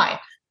priorities lie.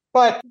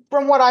 But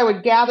from what I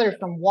would gather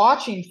from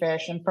watching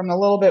fish and from the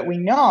little bit we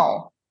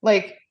know,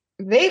 like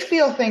they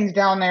feel things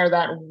down there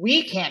that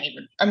we can't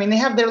even. They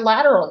have their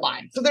lateral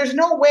line. So there's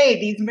no way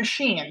these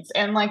machines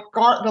and like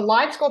the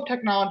live scope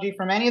technology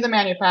from any of the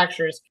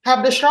manufacturers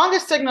have the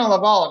strongest signal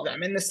of all of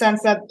them, in the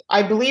sense that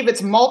I believe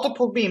it's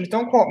multiple beams.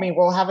 Don't quote me.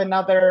 We'll have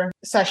another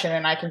session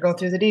and I can go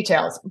through the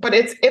details. But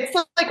it's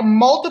like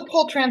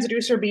multiple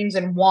transducer beams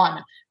in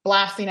one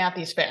blasting at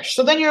these fish.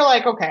 So then you're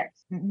like, okay,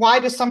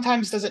 why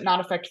sometimes does it not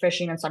affect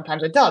fishing and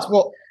sometimes it does?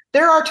 Well,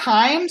 there are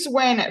times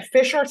when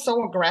fish are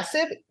so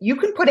aggressive, you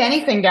can put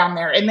anything down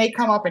there and they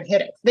come up and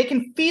hit it. They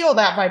can feel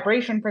that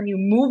vibration from you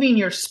moving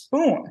your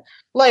spoon.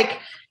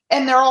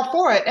 And they're all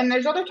for it. And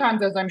there's other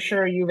times, as I'm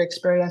sure you've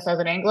experienced as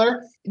an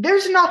angler,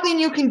 there's nothing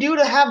you can do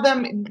to have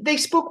them. They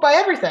spook by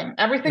everything.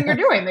 Everything you're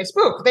doing, they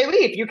spook. They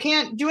leave. You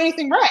can't do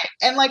anything right.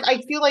 And I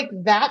feel like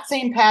that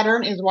same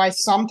pattern is why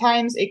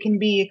sometimes it can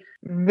be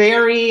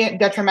very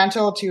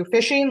detrimental to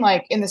fishing,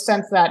 in the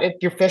sense that if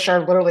your fish are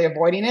literally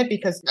avoiding it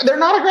because they're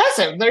not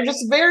aggressive. They're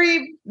just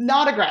very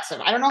not aggressive.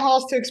 I don't know how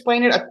else to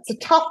explain it. It's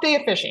a tough day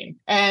of fishing.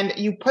 And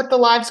you put the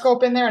live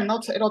scope in there and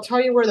it'll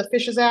tell you where the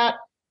fish is at.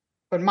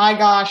 But my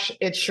gosh,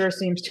 it sure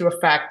seems to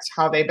affect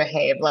how they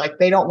behave.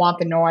 They don't want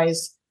the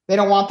noise. They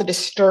don't want the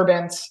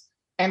disturbance.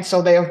 And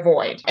so they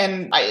avoid.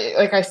 And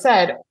like I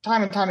said,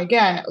 time and time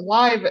again,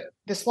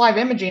 this live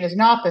imaging is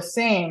not the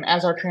same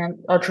as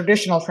our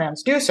traditional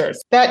transducers.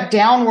 That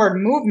downward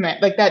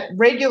movement, like that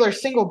regular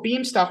single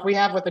beam stuff we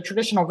have with the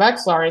traditional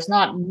Vexilar, is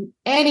not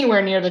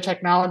anywhere near the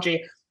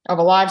technology of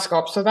a live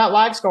scope. So that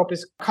live scope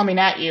is coming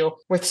at you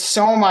with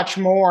so much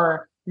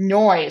more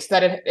noise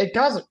that it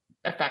doesn't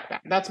affect them.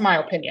 That's my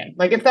opinion.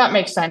 If that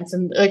makes sense.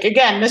 And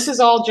again, this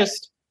is all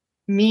just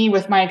me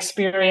with my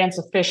experience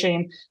of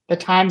fishing, the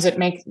times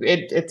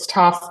it's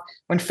tough.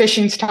 When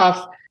fishing's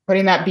tough,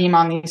 putting that beam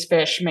on these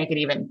fish make it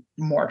even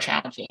more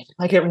challenging.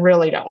 It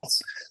really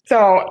does.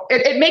 So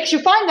it makes you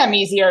find them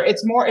easier.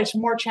 It's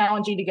more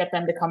challenging to get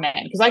them to come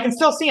in, because I can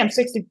still see them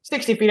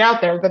 60 feet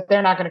out there, but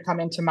they're not going to come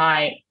into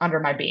under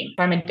my beam. If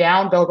I'm in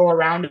down, they'll go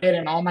around it,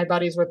 and all my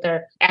buddies with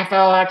their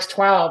FLX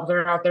 12s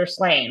are out there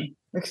slaying.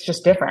 It's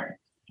just different.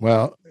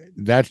 Well,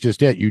 that's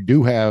just it. You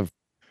do have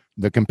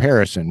the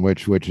comparison,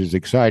 which is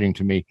exciting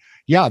to me.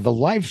 Yeah, the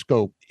live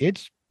scope,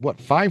 it's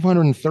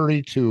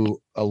 530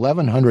 to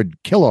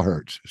 1100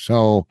 kilohertz.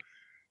 So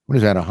what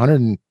is that,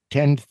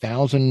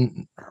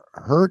 110,000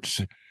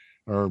 hertz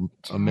or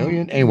a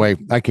million? Anyway,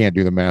 I can't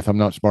do the math. I'm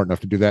not smart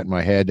enough to do that in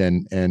my head,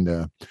 and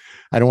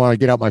I don't want to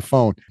get out my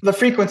phone. The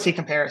frequency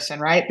comparison,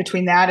 right,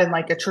 between that and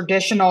a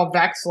traditional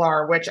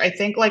Vexilar, which I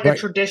think Right. a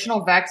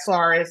traditional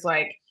Vexilar is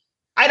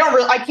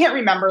I can't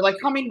remember.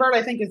 Humminbird,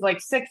 I think, is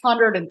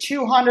 600 and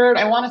 200.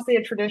 I want to say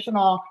a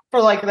traditional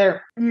for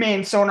their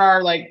main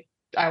sonar,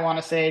 I want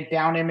to say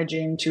down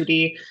imaging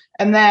 2D.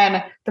 And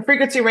then the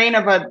frequency range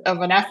of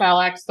an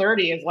FLX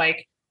 30 is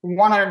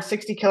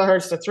 160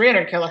 kilohertz to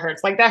 300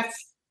 kilohertz.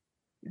 That's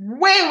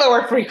way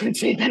lower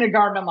frequency than a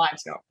Garmin live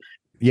scope.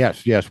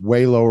 Yes,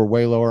 way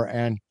lower,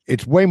 and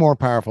it's way more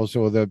powerful.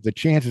 So the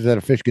chances that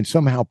a fish can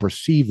somehow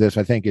perceive this,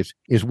 I think,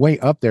 is way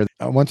up there.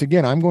 Once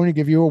again, I'm going to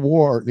give you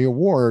the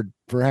award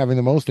for having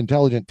the most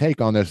intelligent take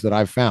on this that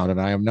I've found,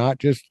 and I am not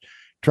just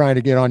trying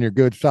to get on your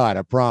good side,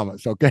 I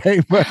promise.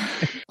 Okay, but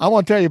I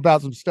want to tell you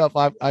about some stuff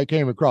I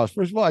came across.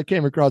 First of all, I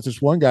came across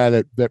this one guy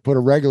that put a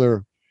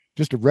regular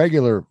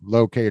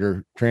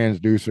locator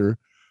transducer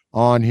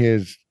on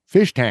his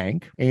fish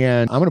tank.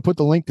 And I'm going to put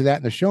the link to that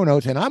in the show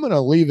notes, and I'm going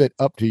to leave it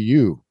up to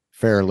you,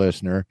 fair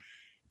listener,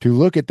 to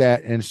look at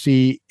that and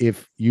see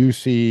if you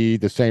see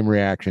the same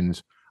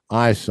reactions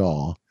I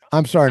saw.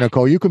 I'm sorry,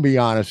 Nicole, you can be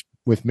honest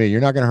with me.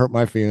 You're not going to hurt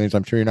my feelings.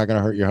 I'm sure you're not going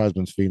to hurt your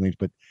husband's feelings,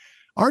 but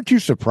aren't you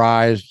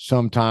surprised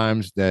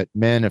sometimes that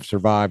men have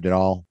survived at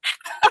all?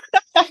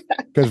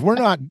 Because we're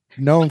not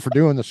known for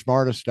doing the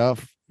smartest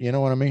stuff. You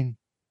know what I mean?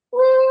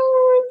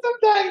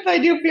 Sometimes I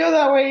do feel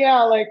that way.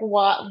 Yeah. Like,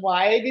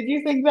 why did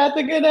you think that's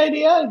a good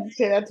idea? I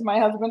say that to my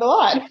husband a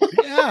lot.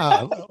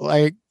 Yeah.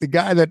 Like the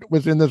guy that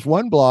was in this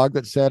one blog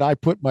that said, I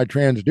put my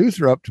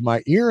transducer up to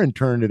my ear and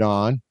turned it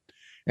on,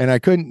 and I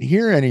couldn't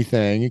hear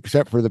anything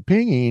except for the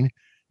pinging.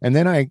 And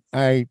then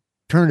I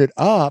turned it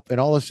up, and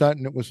all of a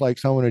sudden it was like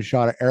someone had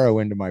shot an arrow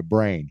into my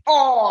brain.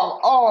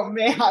 Oh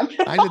man.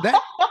 I did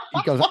that.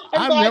 He goes,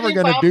 I'm never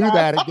going to do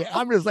that again.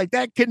 I'm just like,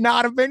 that could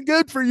not have been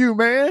good for you,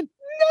 man.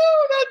 No,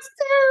 that's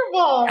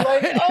terrible.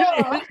 Like,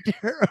 oh. It's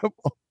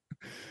terrible.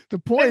 The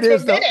point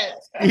That's is, though,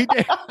 he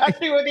did,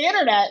 especially with the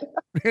internet.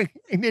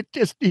 and it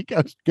just, he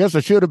goes, guess I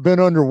should have been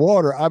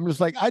underwater. I'm just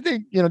like, I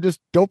think,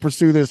 just don't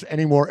pursue this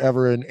anymore,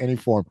 ever, in any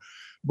form.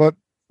 But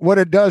what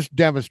it does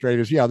demonstrate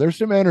is, yeah, there's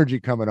some energy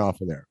coming off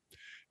of there.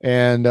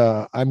 And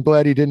I'm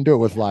glad he didn't do it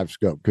with live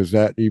scope, because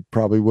that he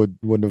probably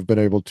wouldn't have been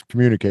able to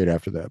communicate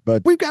after that.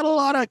 But we've got a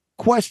lot of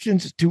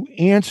questions to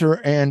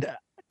answer. And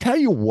tell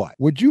you what,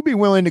 would you be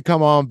willing to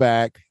come on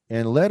back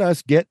and let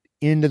us get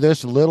into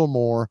this a little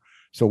more,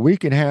 so we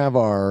can have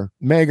our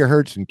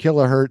megahertz and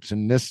kilohertz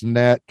and this and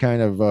that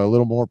kind of a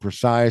little more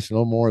precise, a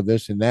little more of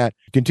this and that.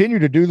 Continue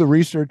to do the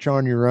research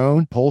on your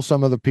own, poll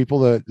some of the people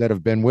that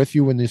have been with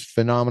you when this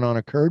phenomenon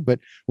occurred. But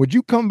would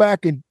you come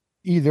back and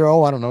either,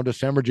 I don't know,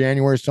 December,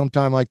 January,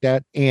 sometime like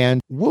that,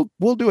 and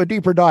we'll do a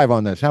deeper dive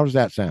on this. How does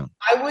that sound?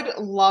 I would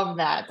love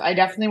that. I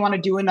definitely want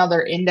to do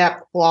another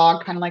in-depth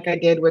blog, kind of like I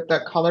did with the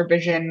Color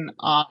Vision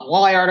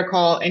Walleye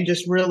article, and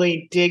just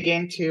really dig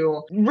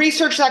into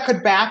research that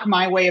could back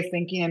my way of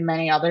thinking and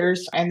many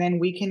others. And then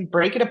we can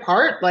break it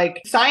apart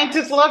like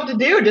scientists love to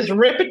do, just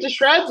rip it to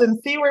shreds and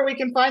see where we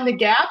can find the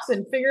gaps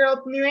and figure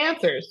out the new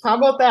answers. How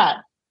about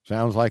that?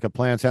 Sounds like a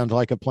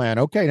plan.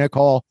 Okay,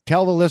 Nicole,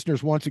 tell the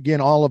listeners once again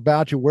all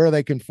about you, where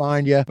they can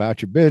find you,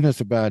 about your business,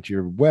 about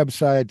your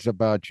websites,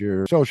 about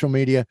your social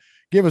media.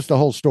 Give us the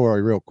whole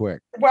story real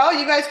quick. Well,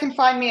 you guys can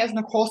find me as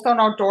Nicole Stone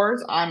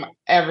Outdoors. I'm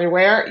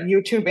everywhere: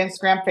 YouTube,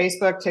 Instagram,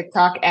 Facebook,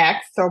 TikTok,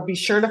 X. So be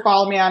sure to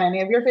follow me on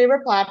any of your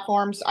favorite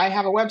platforms. I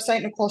have a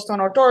website, Nicole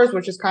Stone Outdoors,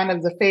 which is kind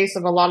of the face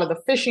of a lot of the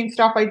fishing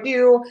stuff I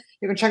do.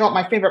 You can check out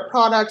my favorite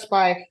products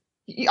by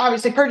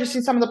obviously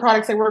purchasing some of the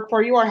products I work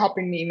for. You are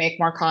helping me make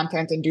more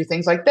content and do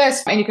things like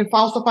this. And you can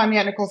also find me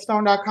at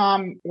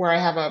NicoleStone.com, where I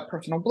have a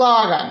personal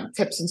blog on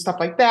tips and stuff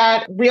like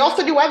that. We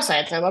also do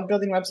websites. I love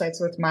building websites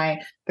with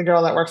the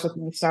girl that works with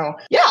me. So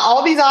yeah,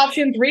 all these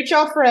options, reach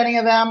out for any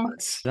of them.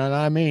 And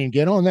I mean,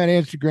 get on that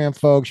Instagram,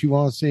 folks. You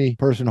want to see a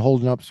person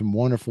holding up some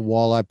wonderful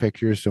walleye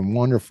pictures, some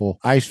wonderful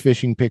ice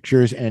fishing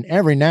pictures. And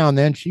every now and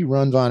then she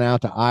runs on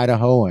out to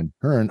Idaho, and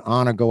her and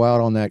Anna go out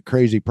on that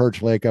crazy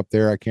perch lake up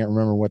there. I can't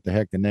remember what the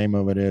heck the name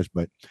of it is,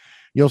 but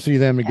you'll see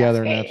them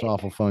together, and that's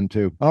awful fun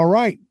too. All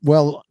right.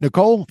 Well,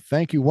 Nicole,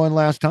 thank you one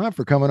last time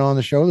for coming on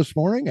the show this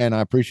morning, and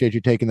I appreciate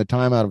you taking the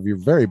time out of your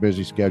very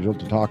busy schedule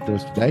to talk to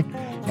us today.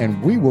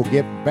 And we will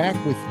get back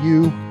with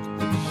you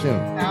soon.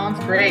 Sounds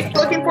great.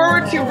 Looking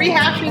forward to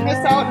rehashing this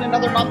out in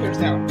another month or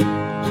so.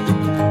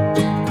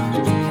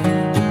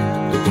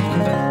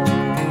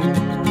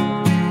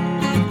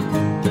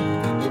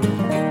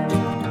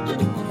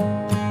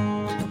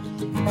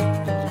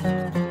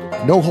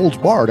 No holds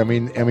barred. I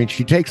mean,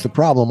 she takes the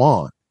problem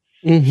on.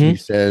 Mm-hmm. She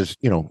says,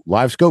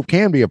 live scope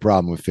can be a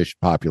problem with fish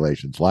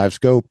populations. Live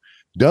scope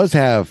does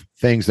have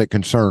things that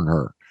concern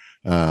her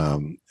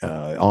on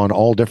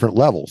all different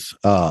levels.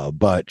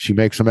 But she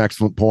makes some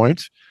excellent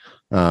points.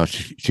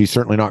 She's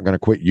certainly not going to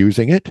quit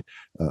using it.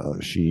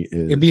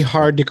 It'd be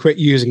hard to quit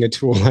using a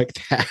tool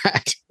like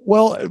that.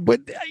 Well,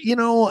 but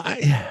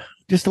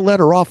just to let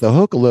her off the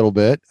hook a little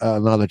bit,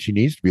 not that she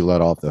needs to be let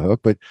off the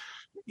hook, but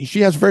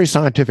she has a very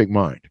scientific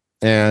mind.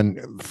 And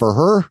for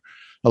her,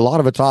 a lot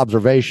of it's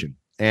observation.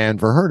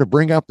 And for her to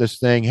bring up this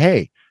thing,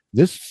 hey,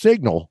 this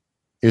signal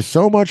is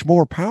so much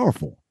more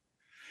powerful.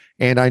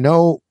 And I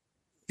know,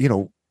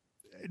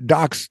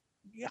 docs,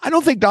 I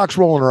don't think Doc's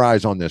rolling her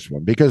eyes on this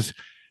one, because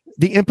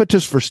the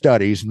impetus for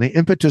studies and the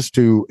impetus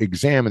to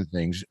examine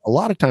things a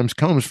lot of times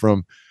comes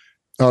from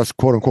us,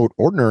 quote unquote,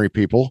 ordinary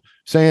people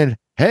saying,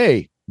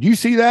 hey, do you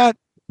see that?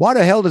 Why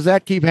the hell does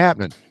that keep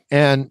happening?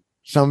 And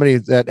somebody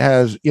that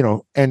has,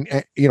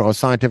 a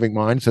scientific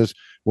mind says,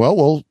 well,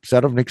 we'll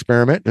set up an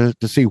experiment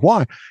to see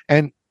why.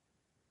 And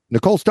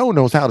Nicole Stone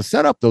knows how to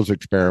set up those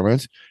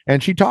experiments,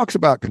 and she talks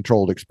about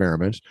controlled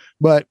experiments.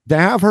 But to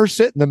have her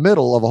sit in the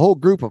middle of a whole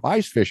group of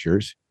ice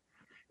fishers,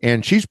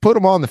 and she's put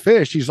them on the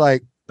fish, she's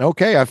like,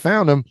 okay, I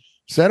found them,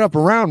 set up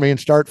around me and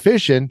start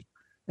fishing.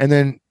 And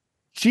then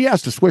she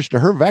has to switch to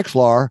her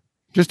Vexlar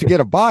just to get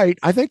a bite.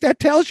 I think that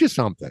tells you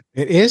something.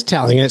 It is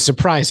telling. It's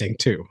surprising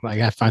too.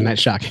 Like, I find that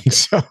shocking.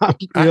 So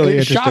really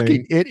it's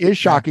shocking. It is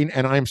shocking.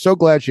 And I'm so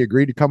glad she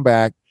agreed to come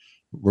back.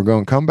 We're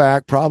going to come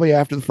back probably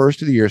after the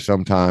first of the year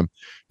sometime,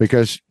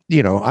 because,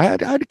 I had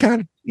to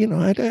kind of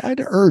I had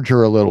to urge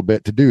her a little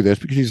bit to do this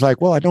because she's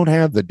like, well, I don't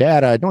have the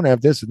data. I don't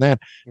have this and that.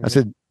 I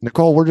said,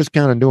 Nicole, we're just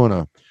kind of doing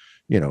a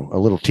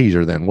little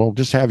teaser then. We'll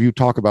just have you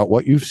talk about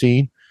what you've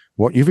seen,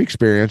 what you've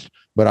experienced.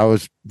 But I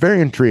was very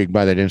intrigued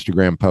by that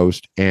Instagram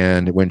post.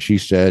 And when she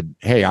said,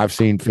 hey, I've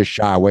seen fish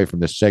shy away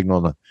from this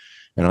signal.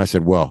 And I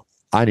said, well,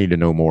 I need to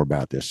know more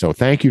about this. So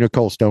thank you,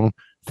 Nicole Stone,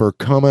 for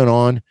coming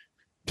on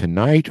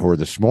tonight or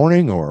this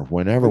morning or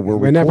whenever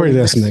whenever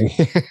you're listening.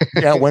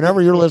 Yeah,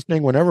 whenever you're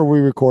listening, whenever we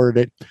recorded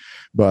it.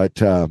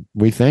 But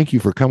we thank you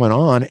for coming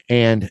on.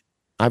 And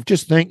I've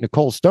just thanked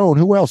Nicole Stone.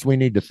 Who else we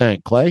need to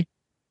thank, Clay?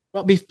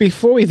 Well,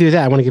 before we do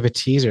that, I want to give a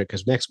teaser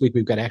because next week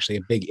we've got actually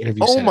a big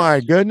interview. Oh, my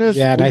goodness.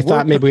 Yeah, and I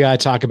thought maybe we ought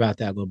to talk about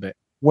that a little bit.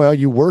 Well,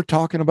 you were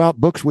talking about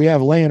books we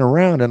have laying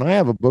around, and I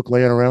have a book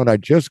laying around I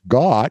just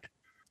got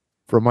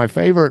from my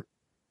favorite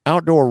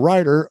outdoor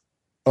writer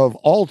of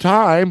all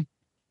time.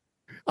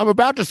 I'm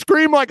about to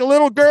scream like a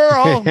little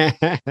girl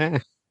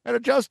at a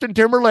Justin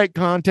Timberlake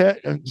contest.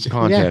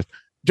 Yeah.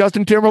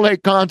 Justin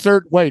Timberlake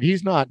concert. Wait,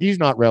 he's not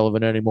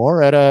relevant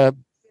anymore. At a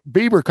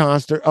Bieber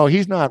concert. Oh,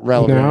 he's not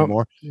relevant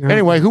anymore. No.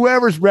 Anyway,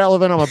 whoever's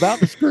relevant, I'm about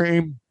to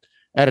scream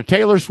at a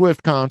Taylor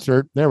Swift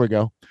concert. There we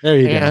go. There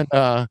you go.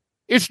 And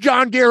it's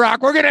John Gierach.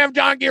 We're going to have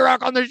John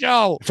Gierach on the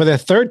show for the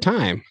third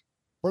time.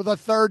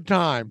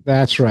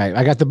 That's right.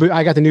 I got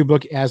the new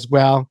book as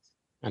well,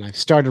 and I've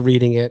started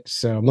reading it.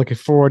 So I'm looking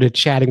forward to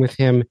chatting with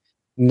him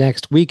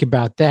next week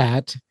about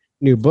that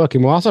new book.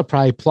 And we'll also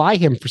probably ply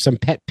him for some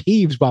pet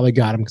peeves while we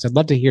got him, because I'd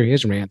love to hear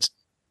his rants.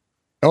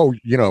 Oh,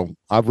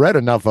 I've read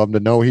enough of them to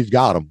know he's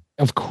got them.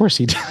 Of course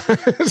he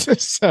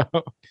does. So,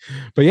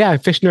 but yeah,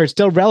 Fish Nerd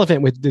still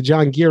relevant with the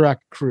John Gierach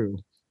crew.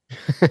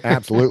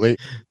 Absolutely.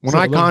 When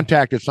I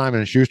contacted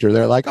Simon & Schuster,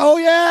 they're like, oh,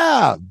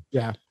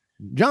 yeah,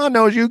 John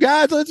knows you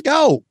guys. Let's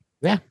go.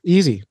 Yeah,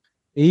 easy,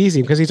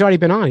 because he's already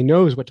been on. He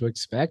knows what to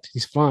expect.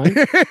 He's fun.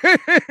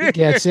 He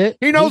gets it.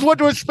 He knows what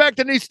to expect,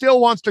 and he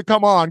still wants to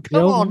come on.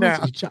 Come on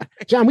now.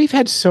 John, we've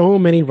had so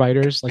many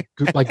writers, like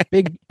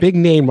big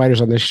name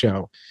writers on this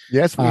show.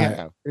 Yes, we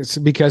have. It's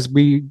because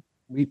we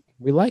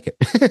like it.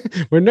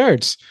 We're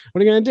nerds.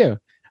 What are you going to do?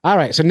 All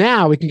right, so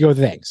now we can go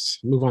thanks.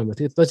 Move on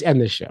with it. Let's end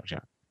this show,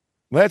 John.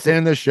 Let's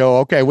end the show.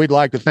 Okay, we'd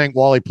like to thank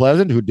Wally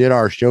Pleasant, who did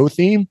our show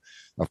theme.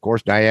 Of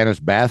course, Diana's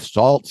Bath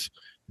Salts,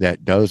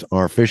 that does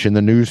our Fish in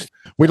the News.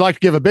 We'd like to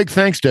give a big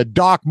thanks to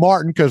Doc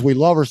Martin, because we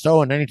love her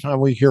so, and anytime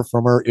we hear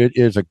from her, it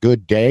is a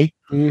good day.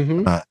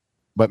 Mm-hmm.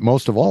 But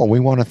most of all, we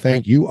want to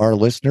thank you, our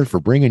listener, for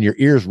bringing your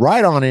ears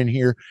right on in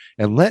here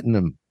and letting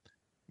them.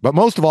 But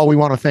most of all, we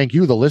want to thank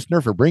you, the listener,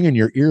 for bringing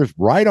your ears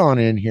right on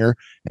in here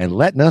and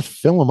letting us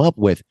fill them up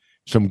with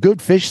some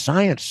good fish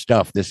science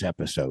stuff this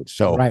episode.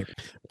 So, right.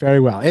 Very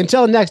well.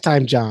 Until next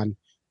time, John,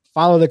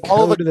 follow the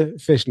code of the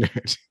Fish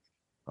Nerd.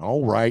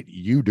 All right.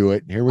 You do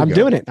it. Here we go. I'm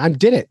doing it. I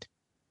did it.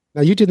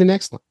 Now you do the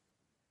next one.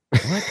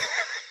 What?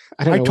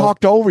 I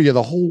talked over you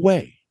the whole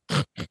way.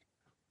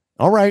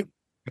 All right.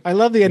 I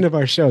love the end of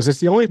our shows. It's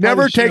the only part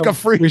never of the take show a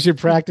free. We should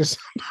practice.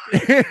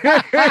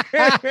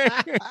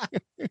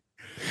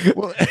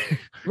 Well,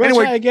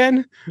 anyway, try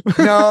again.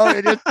 No,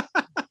 it is.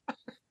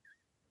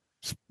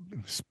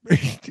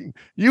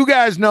 You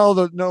guys know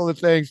the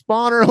thing.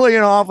 Spawn early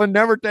and often.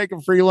 Never take a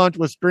free lunch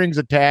with strings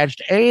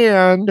attached,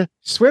 and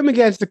swim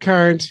against the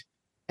current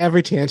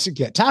every chance you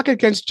get. Talk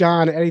against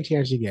John any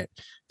chance you get.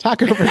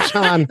 Talk over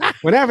John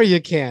whenever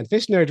you can.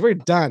 Fish Nerds, we're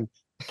done.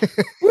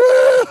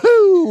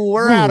 Woohoo!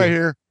 We're out of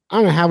here. I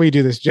don't know how we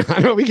do this, John,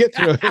 but we get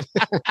through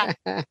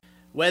it.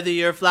 Whether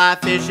you're fly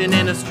fishing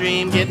in a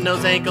stream, getting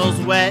those ankles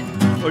wet,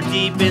 or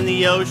deep in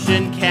the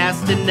ocean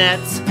casting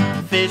nets,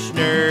 Fish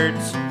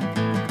Nerds.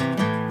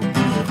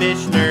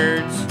 Fish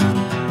Nerds.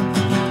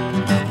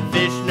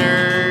 Fish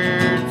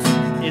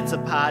Nerds. It's a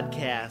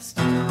podcast.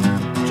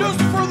 Just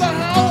for the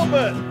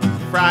halibut.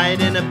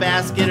 Fried in a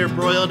basket or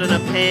broiled in a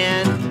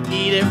pan.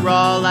 Eat it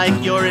raw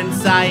like you're in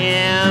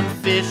Siam.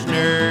 Fish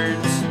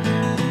Nerds.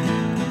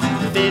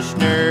 Fish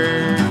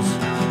Nerds.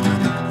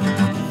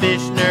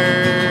 Fish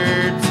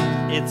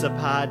Nerds. It's a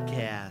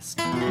podcast.